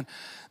understand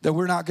that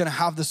we're not going to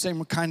have the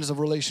same kinds of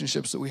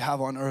relationships that we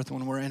have on earth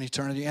when we're in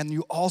eternity. And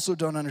you also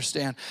don't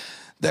understand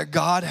that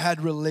God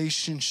had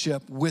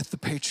relationship with the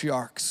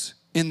patriarchs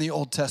in the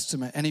Old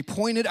Testament. And he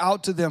pointed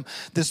out to them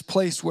this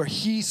place where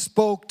he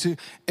spoke to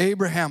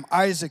Abraham,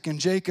 Isaac,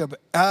 and Jacob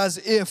as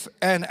if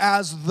and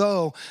as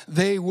though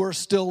they were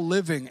still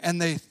living.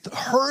 And they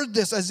heard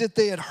this as if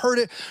they had heard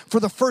it for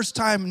the first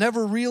time,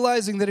 never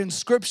realizing that in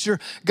Scripture,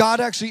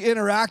 God actually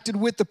interacted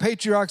with the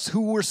patriarchs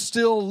who were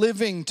still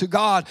living to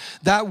God.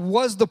 That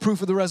was the proof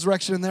of the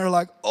resurrection. And they're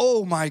like,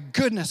 oh my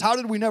goodness, how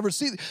did we never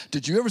see this?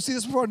 Did you ever see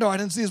this before? No, I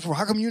didn't see this before.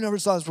 How come you never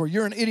saw this before?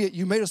 You're an idiot.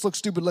 You made us look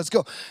stupid. Let's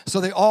go. So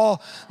they all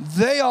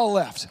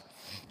left.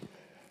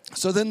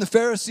 So then the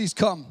Pharisees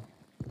come.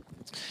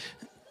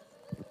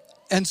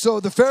 And so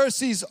the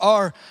Pharisees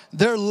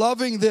they're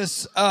loving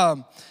this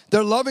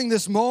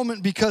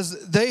moment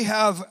because they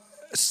have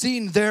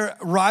seen their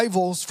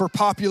rivals for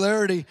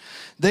popularity.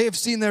 They have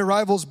seen their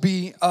rivals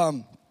be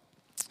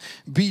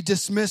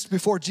dismissed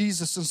before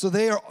Jesus. And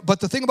so but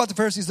the thing about the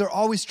Pharisees, they're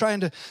always trying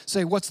to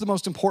say, what's the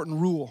most important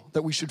rule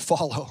that we should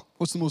follow?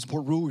 What's the most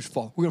important rule we should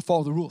follow? We're going to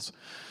follow the rules.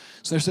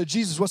 So they said,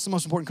 Jesus, what's the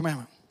most important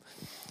commandment?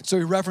 So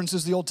he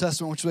references the Old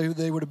Testament, which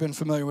they would have been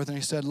familiar with. And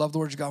he said, love the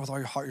Lord your God with all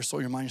your heart, your soul,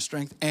 your mind, your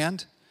strength.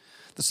 And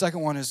the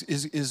second one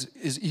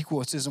is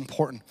equal. It's as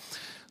important.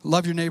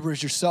 Love your neighbor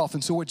as yourself.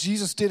 And so what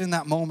Jesus did in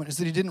that moment is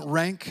that he didn't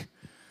rank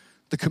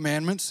the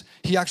commandments.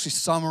 He actually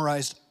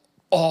summarized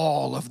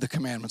all of the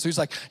commandments. So he's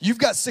like, you've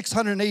got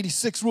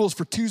 686 rules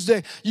for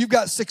Tuesday. You've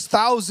got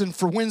 6,000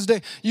 for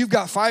Wednesday. You've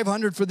got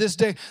 500 for this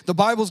day. The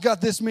Bible's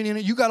got this many in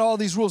it. You got all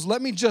these rules.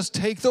 Let me just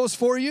take those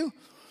for you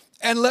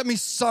and let me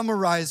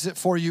summarize it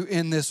for you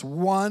in this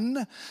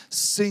one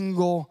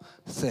single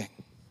thing.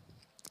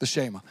 The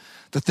Shema,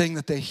 the thing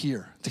that they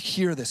hear. To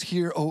hear this.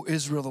 Hear, O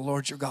Israel, the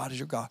Lord your God is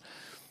your God.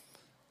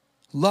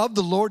 Love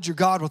the Lord your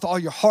God with all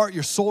your heart,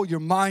 your soul, your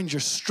mind, your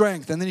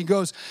strength. And then he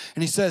goes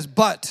and he says,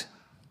 but,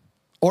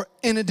 or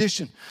in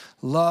addition,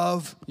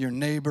 love your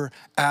neighbor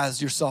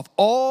as yourself.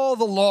 All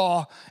the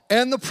law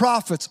and the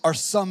prophets are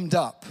summed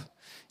up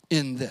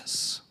in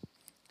this.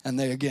 And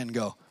they again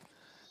go,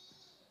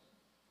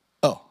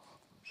 oh,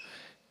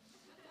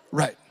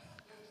 right.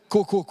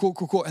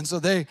 Cool. And so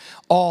they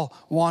all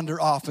wander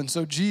off. And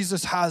so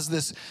Jesus has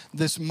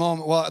this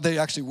moment. Well, they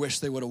actually wish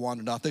they would have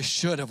wandered off. They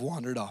should have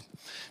wandered off.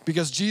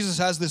 Because Jesus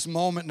has this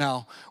moment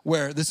now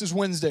where this is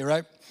Wednesday,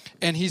 right?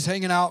 And he's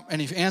hanging out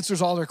and he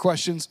answers all their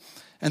questions.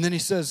 And then he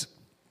says,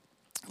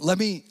 let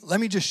me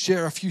just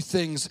share a few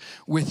things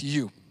with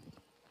you.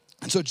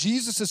 And so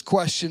Jesus'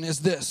 question is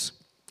this.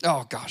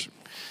 Oh, gosh.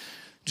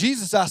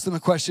 Jesus asked them a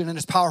question and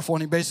it's powerful.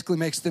 And he basically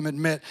makes them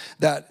admit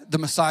that the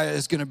Messiah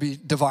is going to be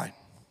divine.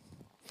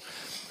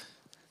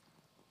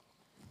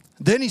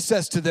 Then he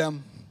says to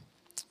them,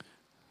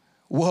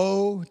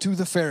 woe to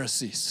the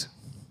Pharisees.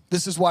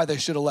 This is why they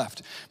should have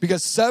left.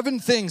 Because 7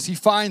 things he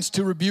finds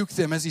to rebuke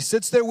them as he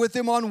sits there with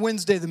them on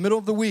Wednesday, the middle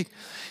of the week.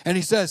 And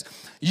he says,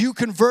 you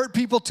convert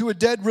people to a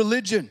dead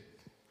religion.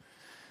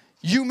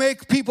 You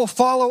make people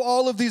follow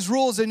all of these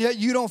rules and yet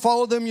you don't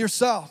follow them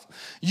yourself.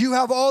 You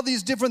have all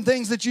these different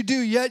things that you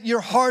do, yet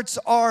your hearts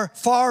are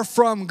far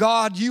from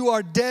God. You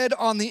are dead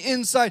on the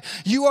inside.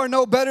 You are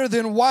no better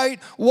than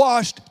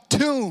whitewashed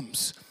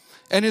tombs.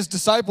 And his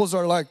disciples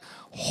are like,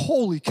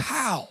 holy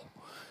cow.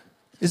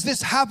 Is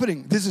this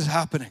happening? This is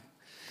happening.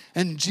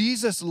 And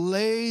Jesus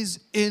lays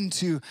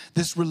into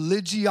this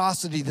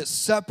religiosity that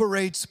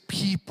separates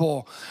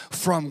people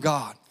from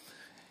God.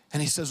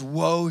 And he says,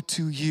 woe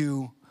to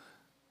you.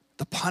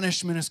 The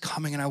punishment is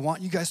coming. And I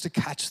want you guys to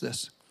catch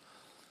this.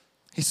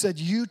 He said,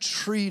 you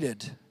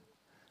treated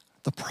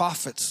the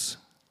prophets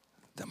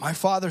that my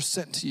Father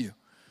sent to you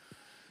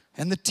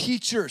and the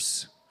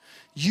teachers.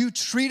 You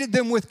treated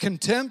them with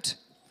contempt.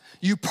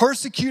 You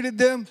persecuted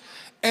them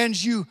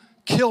and you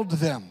killed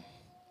them.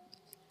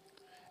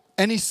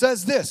 And he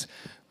says this,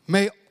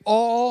 may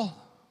all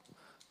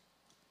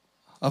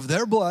of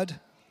their blood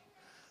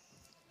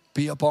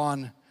be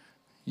upon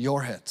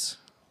your heads.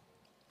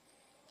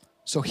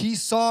 So he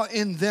saw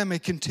in them a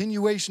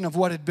continuation of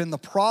what had been the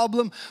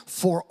problem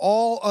for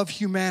all of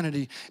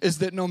humanity, is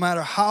that no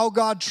matter how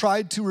God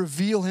tried to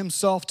reveal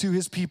himself to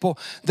his people,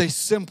 they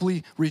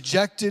simply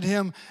rejected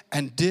him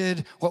and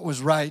did what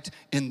was right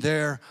in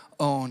their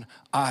own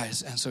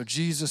eyes. And so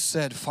Jesus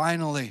said,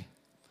 finally,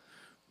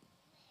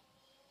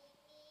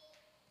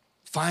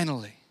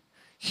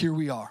 here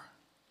we are.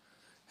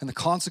 And the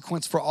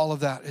consequence for all of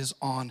that is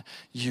on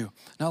you.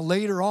 Now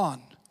later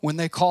on, when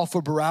they call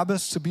for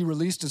Barabbas to be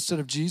released instead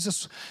of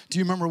Jesus, do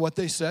you remember what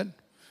they said?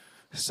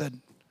 They said,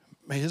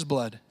 may his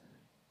blood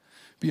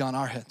be on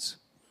our heads.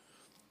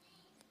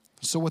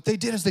 So what they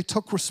did is they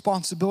took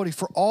responsibility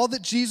for all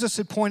that Jesus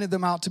had pointed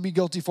them out to be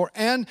guilty for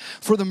and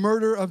for the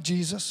murder of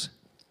Jesus.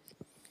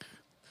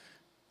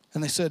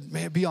 And they said,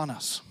 may it be on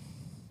us.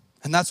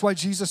 And that's why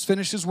Jesus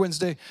finishes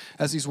Wednesday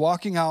as he's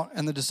walking out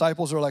and the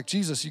disciples are like,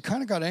 Jesus, you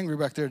kind of got angry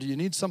back there. Do you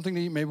need something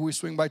to eat? Maybe we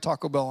swing by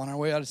Taco Bell on our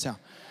way out of town.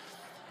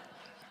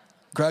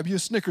 Grab you a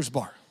Snickers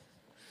bar.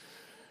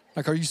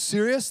 Like, are you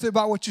serious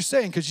about what you're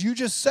saying? Because you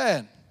just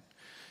said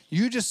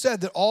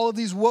that all of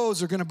these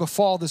woes are going to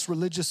befall this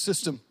religious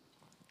system.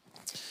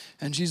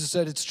 And Jesus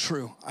said, it's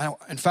true.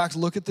 In fact,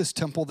 look at this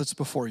temple that's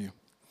before you.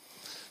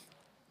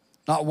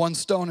 Not one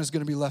stone is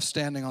going to be left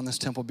standing on this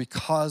temple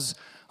because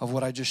of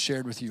what I just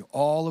shared with you.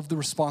 All of the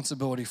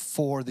responsibility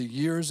for the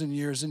years and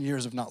years and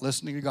years of not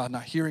listening to God,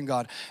 not hearing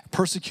God,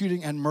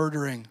 persecuting and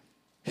murdering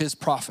his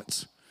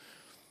prophets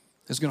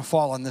is going to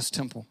fall on this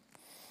temple.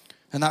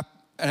 And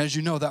as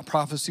you know, that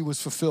prophecy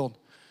was fulfilled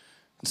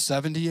in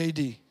 70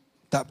 AD.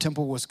 That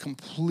temple was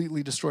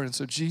completely destroyed. And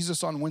so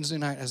Jesus on Wednesday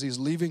night as he's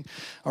leaving,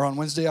 or on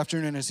Wednesday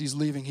afternoon as he's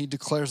leaving, he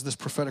declares this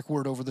prophetic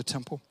word over the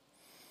temple.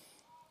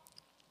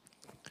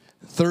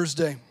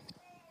 Thursday,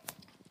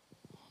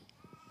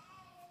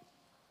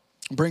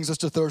 Brings us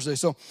to Thursday.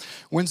 So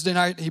Wednesday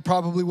night, he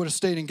probably would have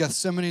stayed in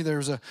Gethsemane.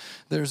 There's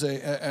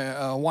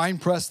a wine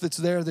press that's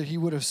there that he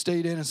would have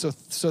stayed in. And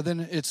so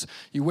then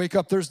you wake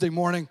up Thursday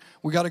morning,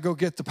 we got to go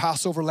get the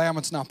Passover lamb.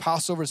 It's now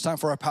Passover. It's time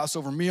for our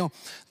Passover meal.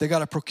 They got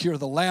to procure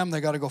the lamb. They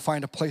got to go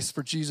find a place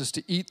for Jesus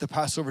to eat the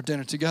Passover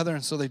dinner together.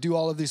 And so they do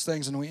all of these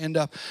things, and we end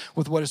up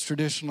with what is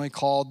traditionally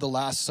called the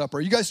Last Supper.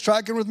 Are you guys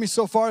tracking with me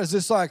so far? Is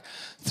this like,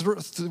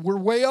 we're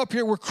way up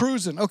here, we're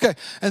cruising. Okay,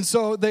 and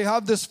so they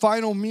have this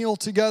final meal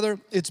together.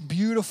 It's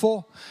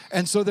beautiful.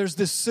 And so there's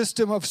this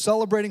system of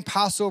celebrating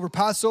Passover.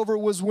 Passover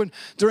was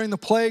during the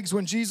plagues,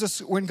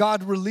 when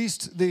God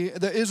released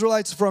the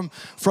Israelites from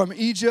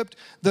Egypt,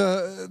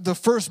 the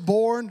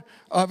firstborn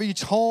of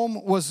each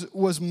home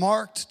was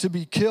marked to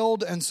be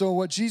killed. And so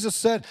what Jesus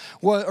said,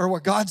 or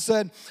what God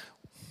said,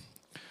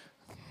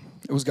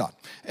 it was God.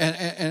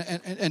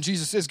 And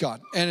Jesus is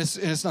God. And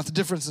it's not the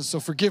difference. And so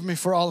forgive me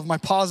for all of my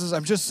pauses.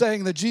 I'm just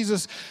saying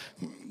that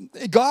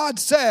God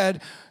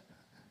said,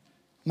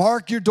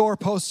 mark your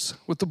doorposts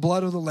with the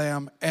blood of the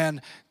Lamb,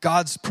 and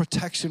God's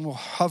protection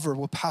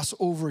will pass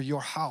over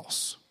your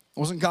house. It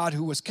wasn't God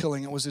who was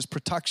killing. It was his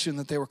protection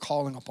that they were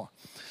calling upon.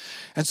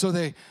 And so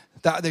they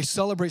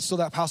celebrate still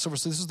that Passover.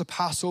 So this is the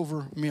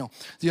Passover meal.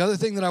 The other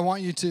thing that I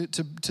want you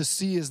to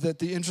see is that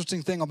the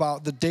interesting thing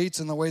about the dates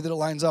and the way that it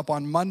lines up,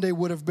 on Monday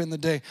would have been the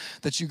day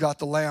that you got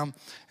the lamb,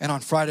 and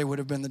on Friday would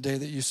have been the day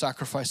that you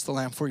sacrificed the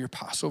lamb for your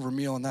Passover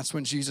meal. And that's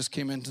when Jesus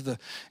came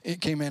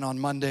in on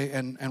Monday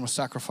and was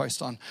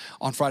sacrificed on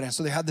Friday. And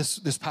so they had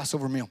this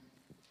Passover meal.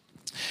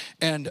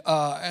 And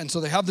so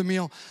they have the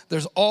meal.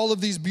 There's all of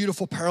these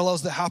beautiful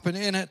parallels that happen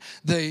in it.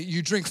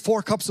 You drink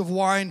 4 cups of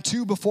wine,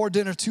 2 before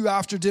dinner, 2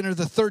 after dinner.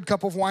 The 3rd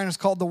cup of wine is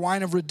called the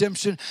wine of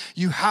redemption.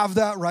 You have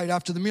that right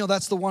after the meal.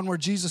 That's the one where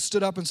Jesus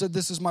stood up and said,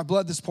 this is my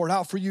blood that's poured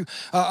out for you,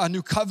 a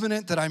new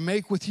covenant that I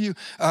make with you,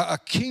 a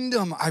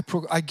kingdom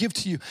I give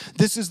to you.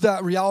 This is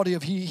that reality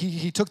of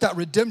he took that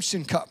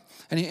redemption cup.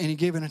 And he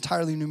gave an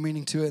entirely new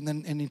meaning to it.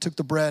 And he took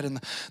the bread,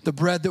 and the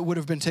bread that would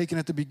have been taken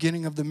at the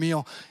beginning of the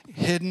meal,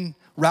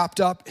 wrapped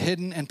up,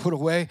 hidden, and put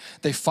away.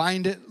 They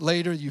find it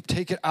later. You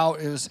take it out.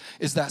 Is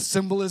that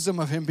symbolism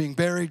of him being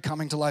buried,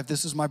 coming to life.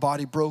 This is my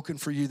body broken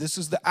for you. This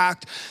is the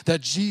act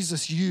that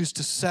Jesus used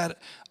to set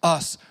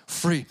us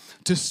free,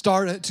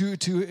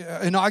 to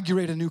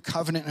inaugurate a new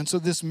covenant. And so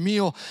this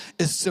meal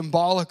is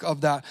symbolic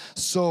of that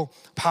so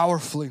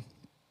powerfully.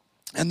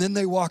 And then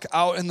they walk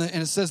out, and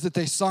it says that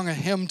they sung a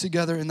hymn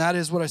together, and that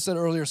is what I said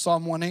earlier,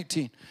 Psalm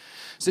 118.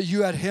 So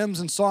you had hymns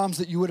and psalms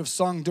that you would have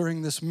sung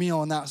during this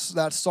meal, and that's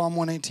Psalm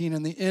 118.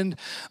 And the end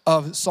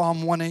of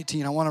Psalm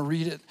 118, I want to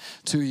read it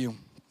to you.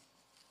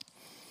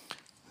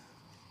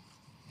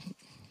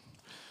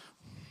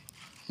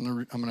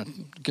 I'm going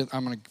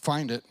to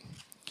find it,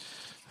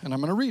 and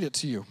I'm going to read it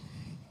to you.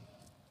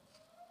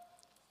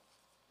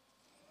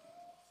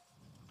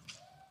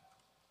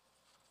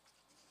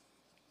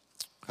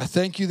 I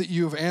thank you that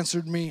you have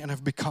answered me and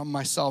have become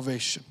my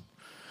salvation.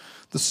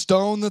 The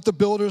stone that the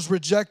builders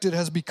rejected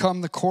has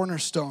become the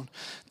cornerstone.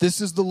 This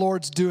is the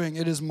Lord's doing.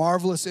 It is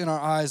marvelous in our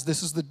eyes.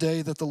 This is the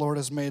day that the Lord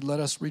has made. Let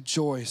us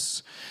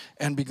rejoice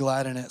and be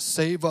glad in it.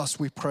 Save us,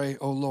 we pray,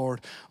 O Lord.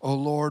 O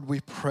Lord,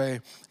 we pray.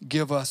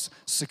 Give us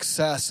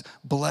success.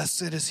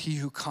 Blessed is he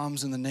who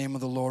comes in the name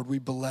of the Lord. We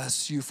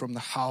bless you from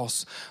the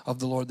house of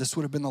the Lord. This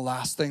would have been the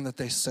last thing that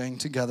they sang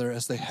together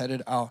as they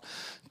headed out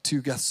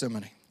to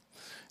Gethsemane.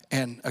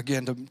 And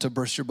again, to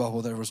burst your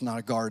bubble, there was not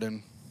a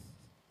garden,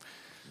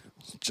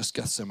 just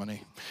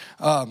Gethsemane.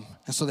 And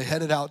so they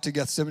headed out to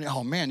Gethsemane.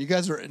 Oh man, you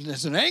guys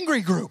it's an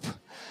angry group.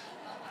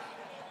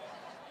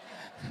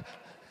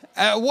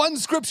 One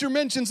scripture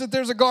mentions that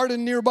there's a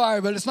garden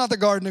nearby, but it's not the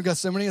Garden of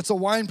Gethsemane. It's a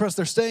wine press.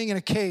 They're staying in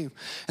a cave.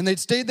 And they'd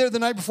stayed there the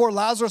night before.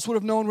 Lazarus would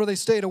have known where they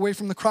stayed, away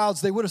from the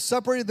crowds. They would have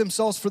separated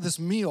themselves for this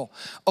meal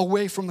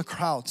away from the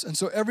crowds. And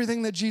so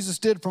everything that Jesus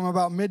did from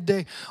about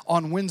midday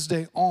on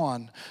Wednesday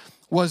on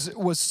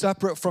was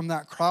separate from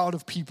that crowd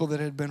of people that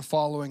had been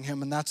following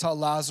him. And that's how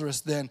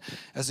Lazarus then,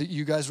 as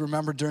you guys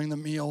remember during the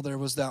meal, there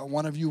was that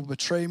one of you will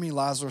betray me.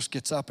 Lazarus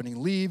gets up and he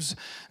leaves.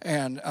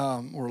 And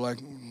we're like,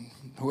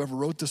 whoever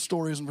wrote this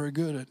story isn't very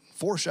good at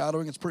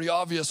foreshadowing. It's pretty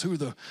obvious who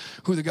the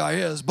guy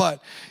is.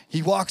 But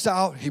he walks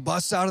out, he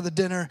busts out of the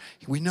dinner.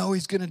 We know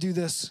he's going to do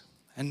this.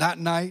 And that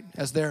night,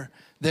 as they're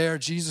there,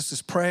 Jesus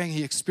is praying.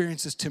 He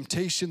experiences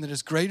temptation that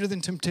is greater than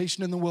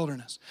temptation in the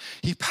wilderness.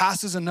 He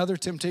passes another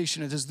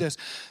temptation. It is this: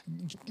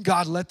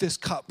 God, let this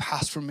cup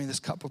pass from me. This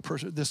cup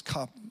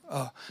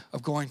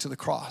of going to the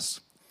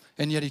cross.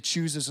 And yet he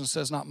chooses and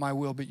says, not my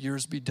will, but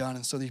yours be done.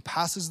 And so he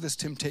passes this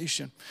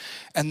temptation.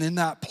 And in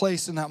that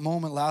place, in that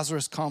moment,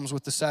 Lazarus comes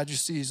with the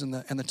Sadducees and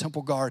the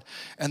temple guard,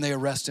 and they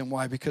arrest him.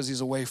 Why? Because he's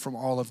away from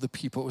all of the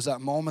people. It was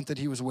that moment that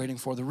he was waiting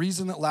for. The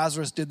reason that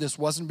Lazarus did this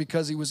wasn't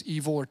because he was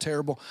evil or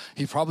terrible.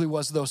 He probably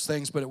was those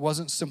things, but it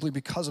wasn't simply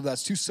because of that.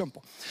 It's too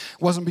simple.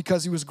 It wasn't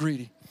because he was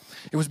greedy.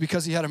 It was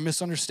because he had a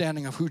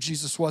misunderstanding of who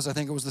Jesus was. I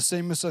think it was the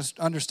same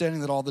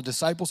misunderstanding that all the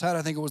disciples had.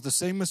 I think it was the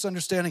same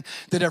misunderstanding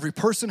that every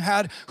person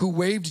had who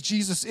waved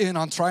Jesus in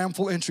on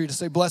triumphal entry to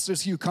say, blessed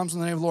is he who comes in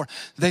the name of the Lord,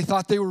 they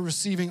thought they were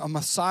receiving a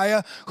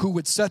Messiah who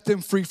would set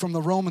them free from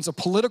the Romans, a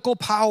political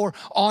power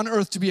on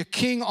earth, to be a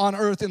king on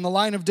earth in the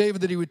line of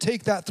David, that he would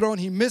take that throne.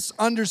 He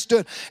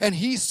misunderstood, and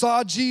he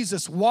saw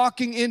Jesus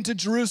walking into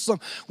Jerusalem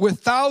with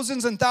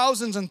thousands and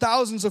thousands and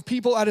thousands of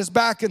people at his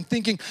back and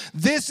thinking,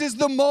 this is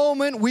the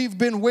moment we've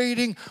been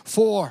waiting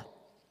for.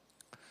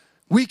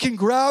 We can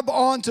grab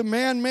onto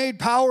man-made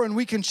power and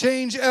we can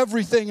change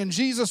everything. And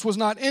Jesus was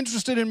not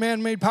interested in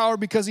man-made power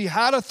because he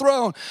had a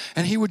throne,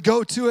 and he would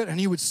go to it and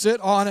he would sit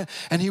on it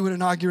and he would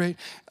inaugurate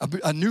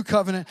a new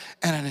covenant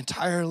and an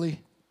entirely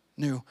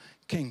new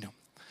kingdom.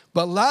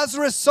 But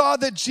Lazarus saw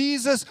that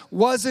Jesus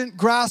wasn't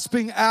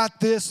grasping at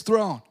this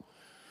throne.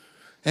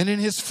 And in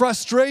his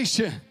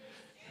frustration,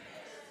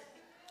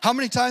 how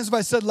many times have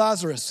I said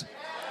Lazarus?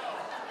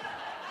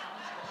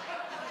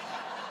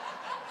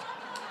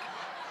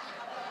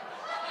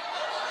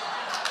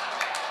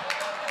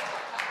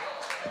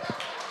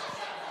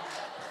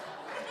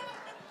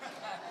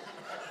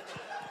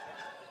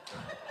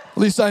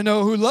 At least I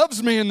know who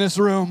loves me in this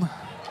room.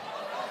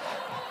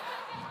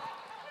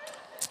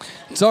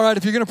 It's all right,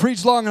 if you're going to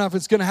preach long enough,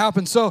 it's going to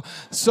happen.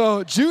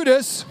 So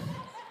Judas,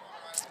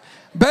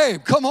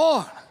 babe, come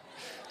on.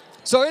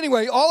 So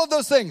anyway, all of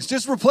those things,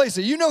 just replace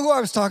it. You know who I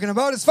was talking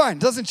about. It's fine.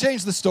 It doesn't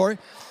change the story.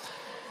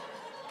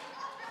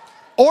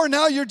 Or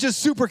now you're just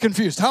super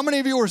confused. How many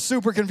of you were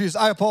super confused?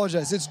 I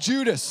apologize. It's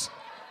Judas.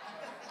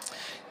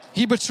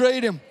 He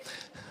betrayed him.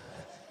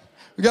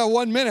 We got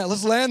 1 minute.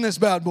 Let's land this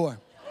bad boy.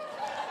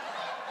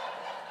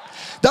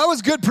 That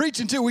was good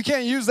preaching too. We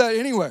can't use that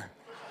anywhere.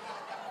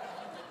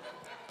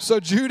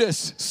 So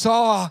Judas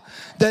saw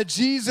that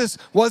Jesus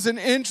wasn't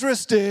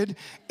interested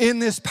in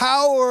this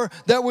power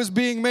that was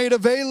being made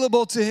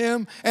available to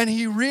him, and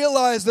he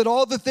realized that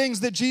all the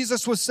things that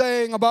Jesus was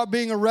saying about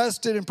being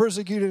arrested and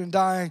persecuted and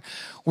dying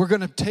were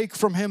going to take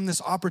from him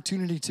this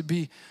opportunity to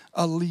be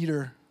a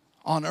leader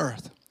on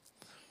earth.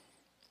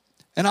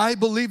 And I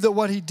believe that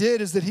what he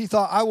did is that he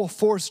thought, I will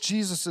force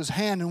Jesus'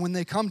 hand, and when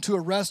they come to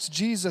arrest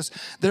Jesus,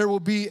 there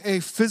will be a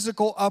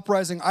physical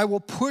uprising. I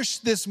will push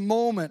this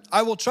moment.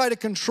 I will try to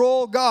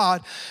control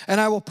God, and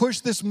I will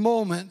push this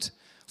moment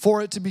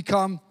for it to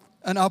become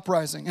an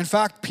uprising. In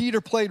fact,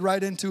 Peter played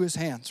right into his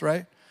hands,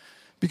 right?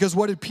 Because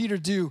what did Peter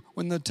do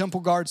when the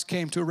temple guards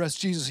came to arrest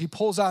Jesus? He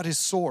pulls out his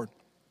sword,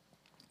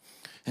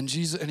 and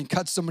he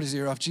cuts somebody's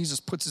ear off. Jesus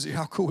puts his ear.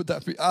 How cool would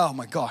that be? Oh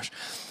my gosh.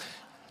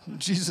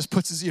 Jesus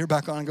puts his ear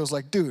back on and goes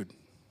like, dude,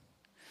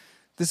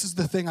 this is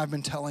the thing I've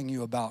been telling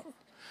you about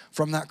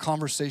from that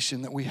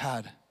conversation that we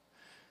had.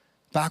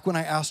 Back when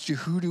I asked you,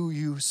 who do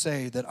you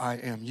say that I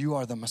am? You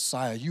are the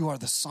Messiah. You are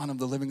the Son of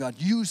the living God.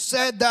 You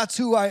said that's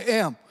who I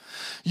am.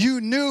 You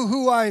knew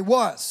who I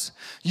was.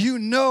 You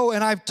know,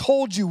 and I've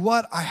told you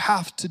what I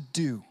have to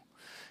do.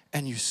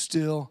 And you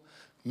still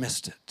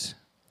missed it.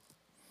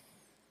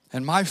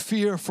 And my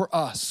fear for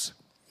us,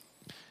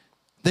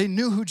 they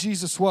knew who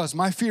Jesus was.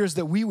 My fear is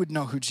that we would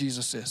know who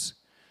Jesus is,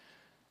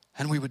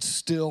 and we would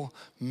still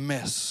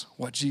miss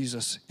what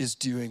Jesus is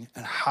doing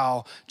and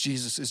how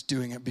Jesus is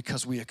doing it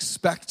because we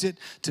expect it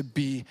to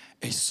be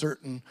a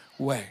certain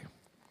way.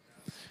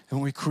 And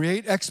when we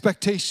create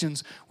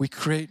expectations, we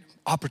create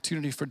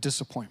opportunity for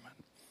disappointment.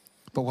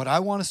 But what I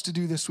want us to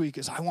do this week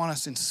is I want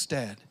us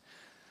instead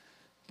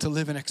to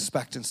live in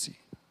expectancy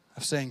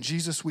of saying,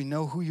 Jesus, we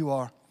know who you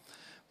are,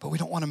 but we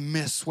don't want to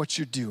miss what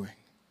you're doing,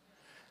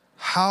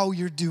 how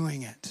you're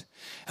doing it.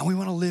 And we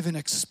want to live in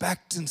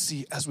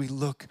expectancy as we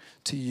look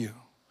to you.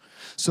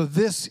 So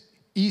this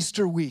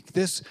Easter week,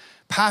 this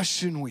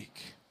Passion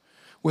Week,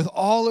 with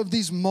all of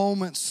these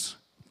moments,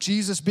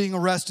 Jesus being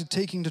arrested,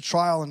 taking to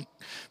trial, and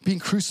being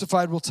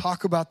crucified, we'll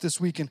talk about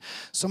this week. And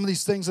some of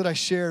these things that I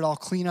shared, I'll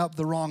clean up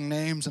the wrong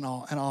names and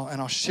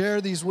I'll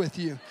share these with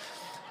you.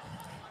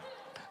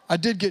 I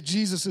did get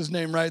Jesus'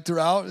 name right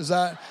throughout. Is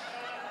that?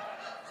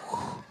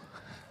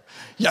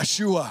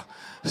 Yeshua.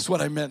 That's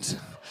what I meant.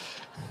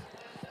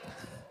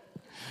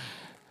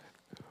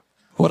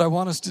 What I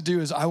want us to do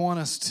is I want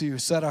us to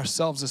set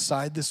ourselves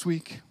aside this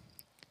week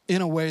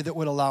in a way that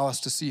would allow us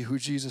to see who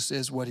Jesus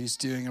is, what he's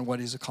doing, and what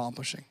he's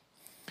accomplishing.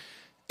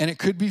 And it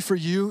could be for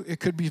you,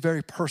 it could be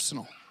very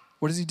personal.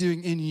 What is he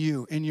doing in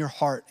you, in your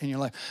heart, in your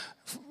life?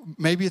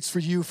 Maybe it's for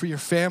you, for your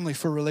family,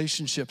 for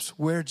relationships.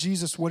 Where,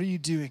 Jesus, what are you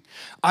doing?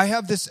 I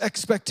have this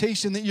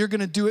expectation that you're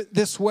going to do it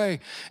this way.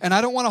 And I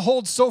don't want to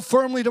hold so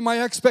firmly to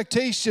my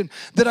expectation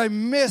that I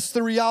miss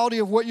the reality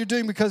of what you're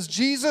doing, because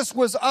Jesus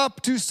was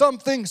up to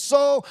something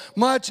so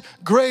much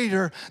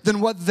greater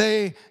than what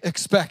they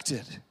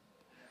expected.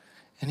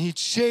 And he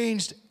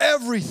changed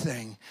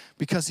everything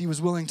because he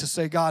was willing to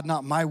say, God,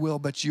 not my will,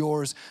 but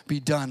yours be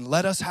done.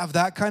 Let us have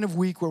that kind of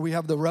week where we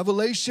have the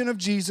revelation of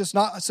Jesus,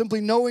 not simply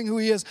knowing who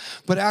he is,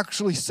 but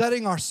actually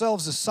setting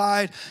ourselves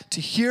aside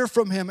to hear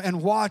from him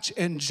and watch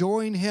and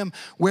join him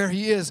where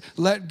he is.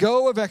 Let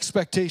go of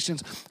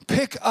expectations.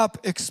 Pick up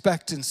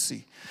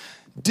expectancy.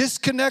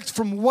 Disconnect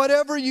from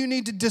whatever you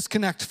need to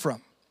disconnect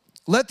from.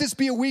 Let this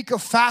be a week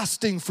of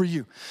fasting for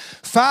you.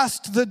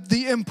 Fast the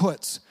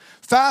inputs.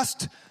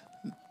 Fast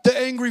the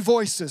angry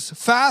voices,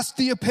 fast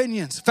the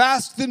opinions,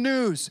 fast the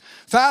news,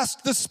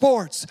 fast the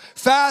sports,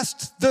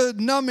 fast the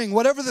numbing,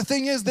 whatever the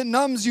thing is that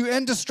numbs you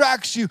and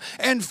distracts you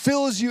and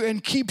fills you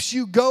and keeps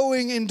you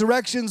going in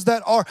directions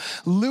that are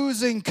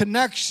losing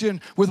connection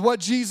with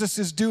what Jesus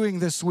is doing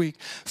this week.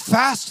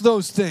 Fast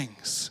those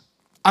things.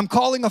 I'm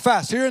calling a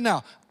fast here and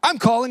now. I'm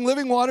calling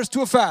Living Waters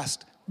to a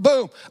fast.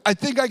 Boom. I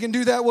think I can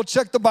do that. We'll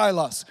check the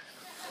bylaws.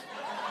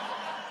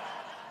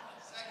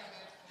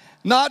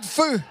 Not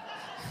food.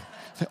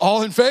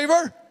 All in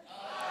favor?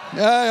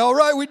 All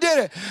right, we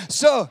did it.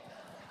 So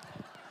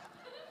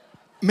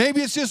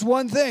maybe it's just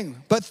one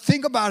thing, but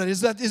think about it.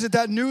 Is it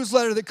that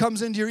newsletter that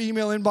comes into your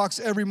email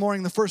inbox every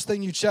morning, the first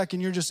thing you check,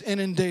 and you're just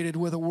inundated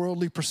with a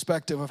worldly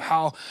perspective of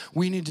how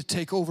we need to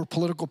take over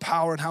political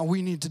power and how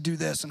we need to do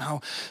this and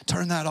how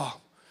turn that off?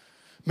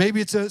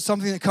 Maybe it's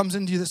something that comes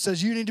into you that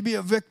says you need to be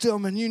a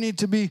victim and you need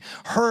to be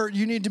hurt,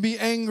 you need to be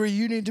angry,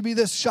 you need to be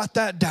this. Shut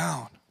that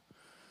down.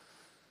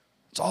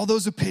 It's all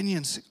those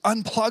opinions.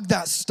 Unplug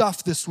that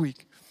stuff this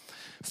week.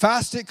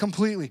 Fast it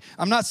completely.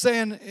 I'm not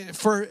saying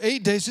for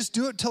 8 days, just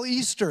do it till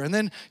Easter. And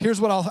then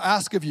here's what I'll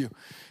ask of you.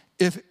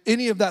 If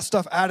any of that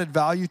stuff added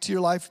value to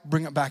your life,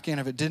 bring it back in.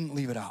 If it didn't,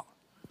 leave it out.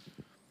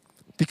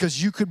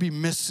 Because you could be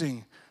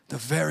missing the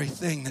very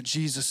thing that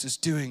Jesus is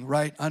doing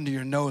right under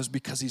your nose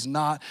because he's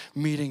not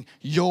meeting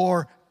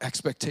your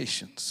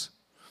expectations.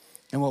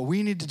 And what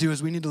we need to do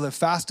is we need to live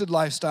fasted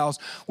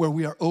lifestyles where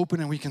we are open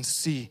and we can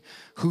see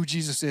who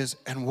Jesus is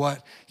and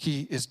what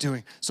he is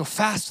doing. So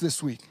fast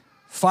this week.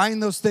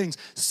 Find those things.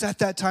 Set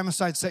that time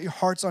aside. Set your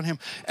hearts on him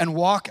and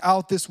walk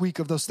out this week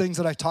of those things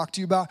that I talked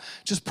to you about.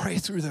 Just pray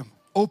through them.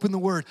 Open the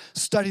word.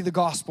 Study the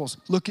gospels.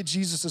 Look at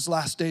Jesus'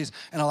 last days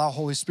and allow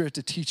Holy Spirit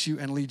to teach you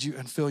and lead you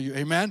and fill you.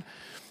 Amen?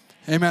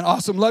 Amen.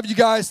 Awesome. Love you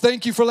guys.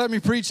 Thank you for letting me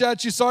preach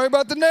at you. Sorry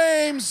about the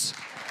names.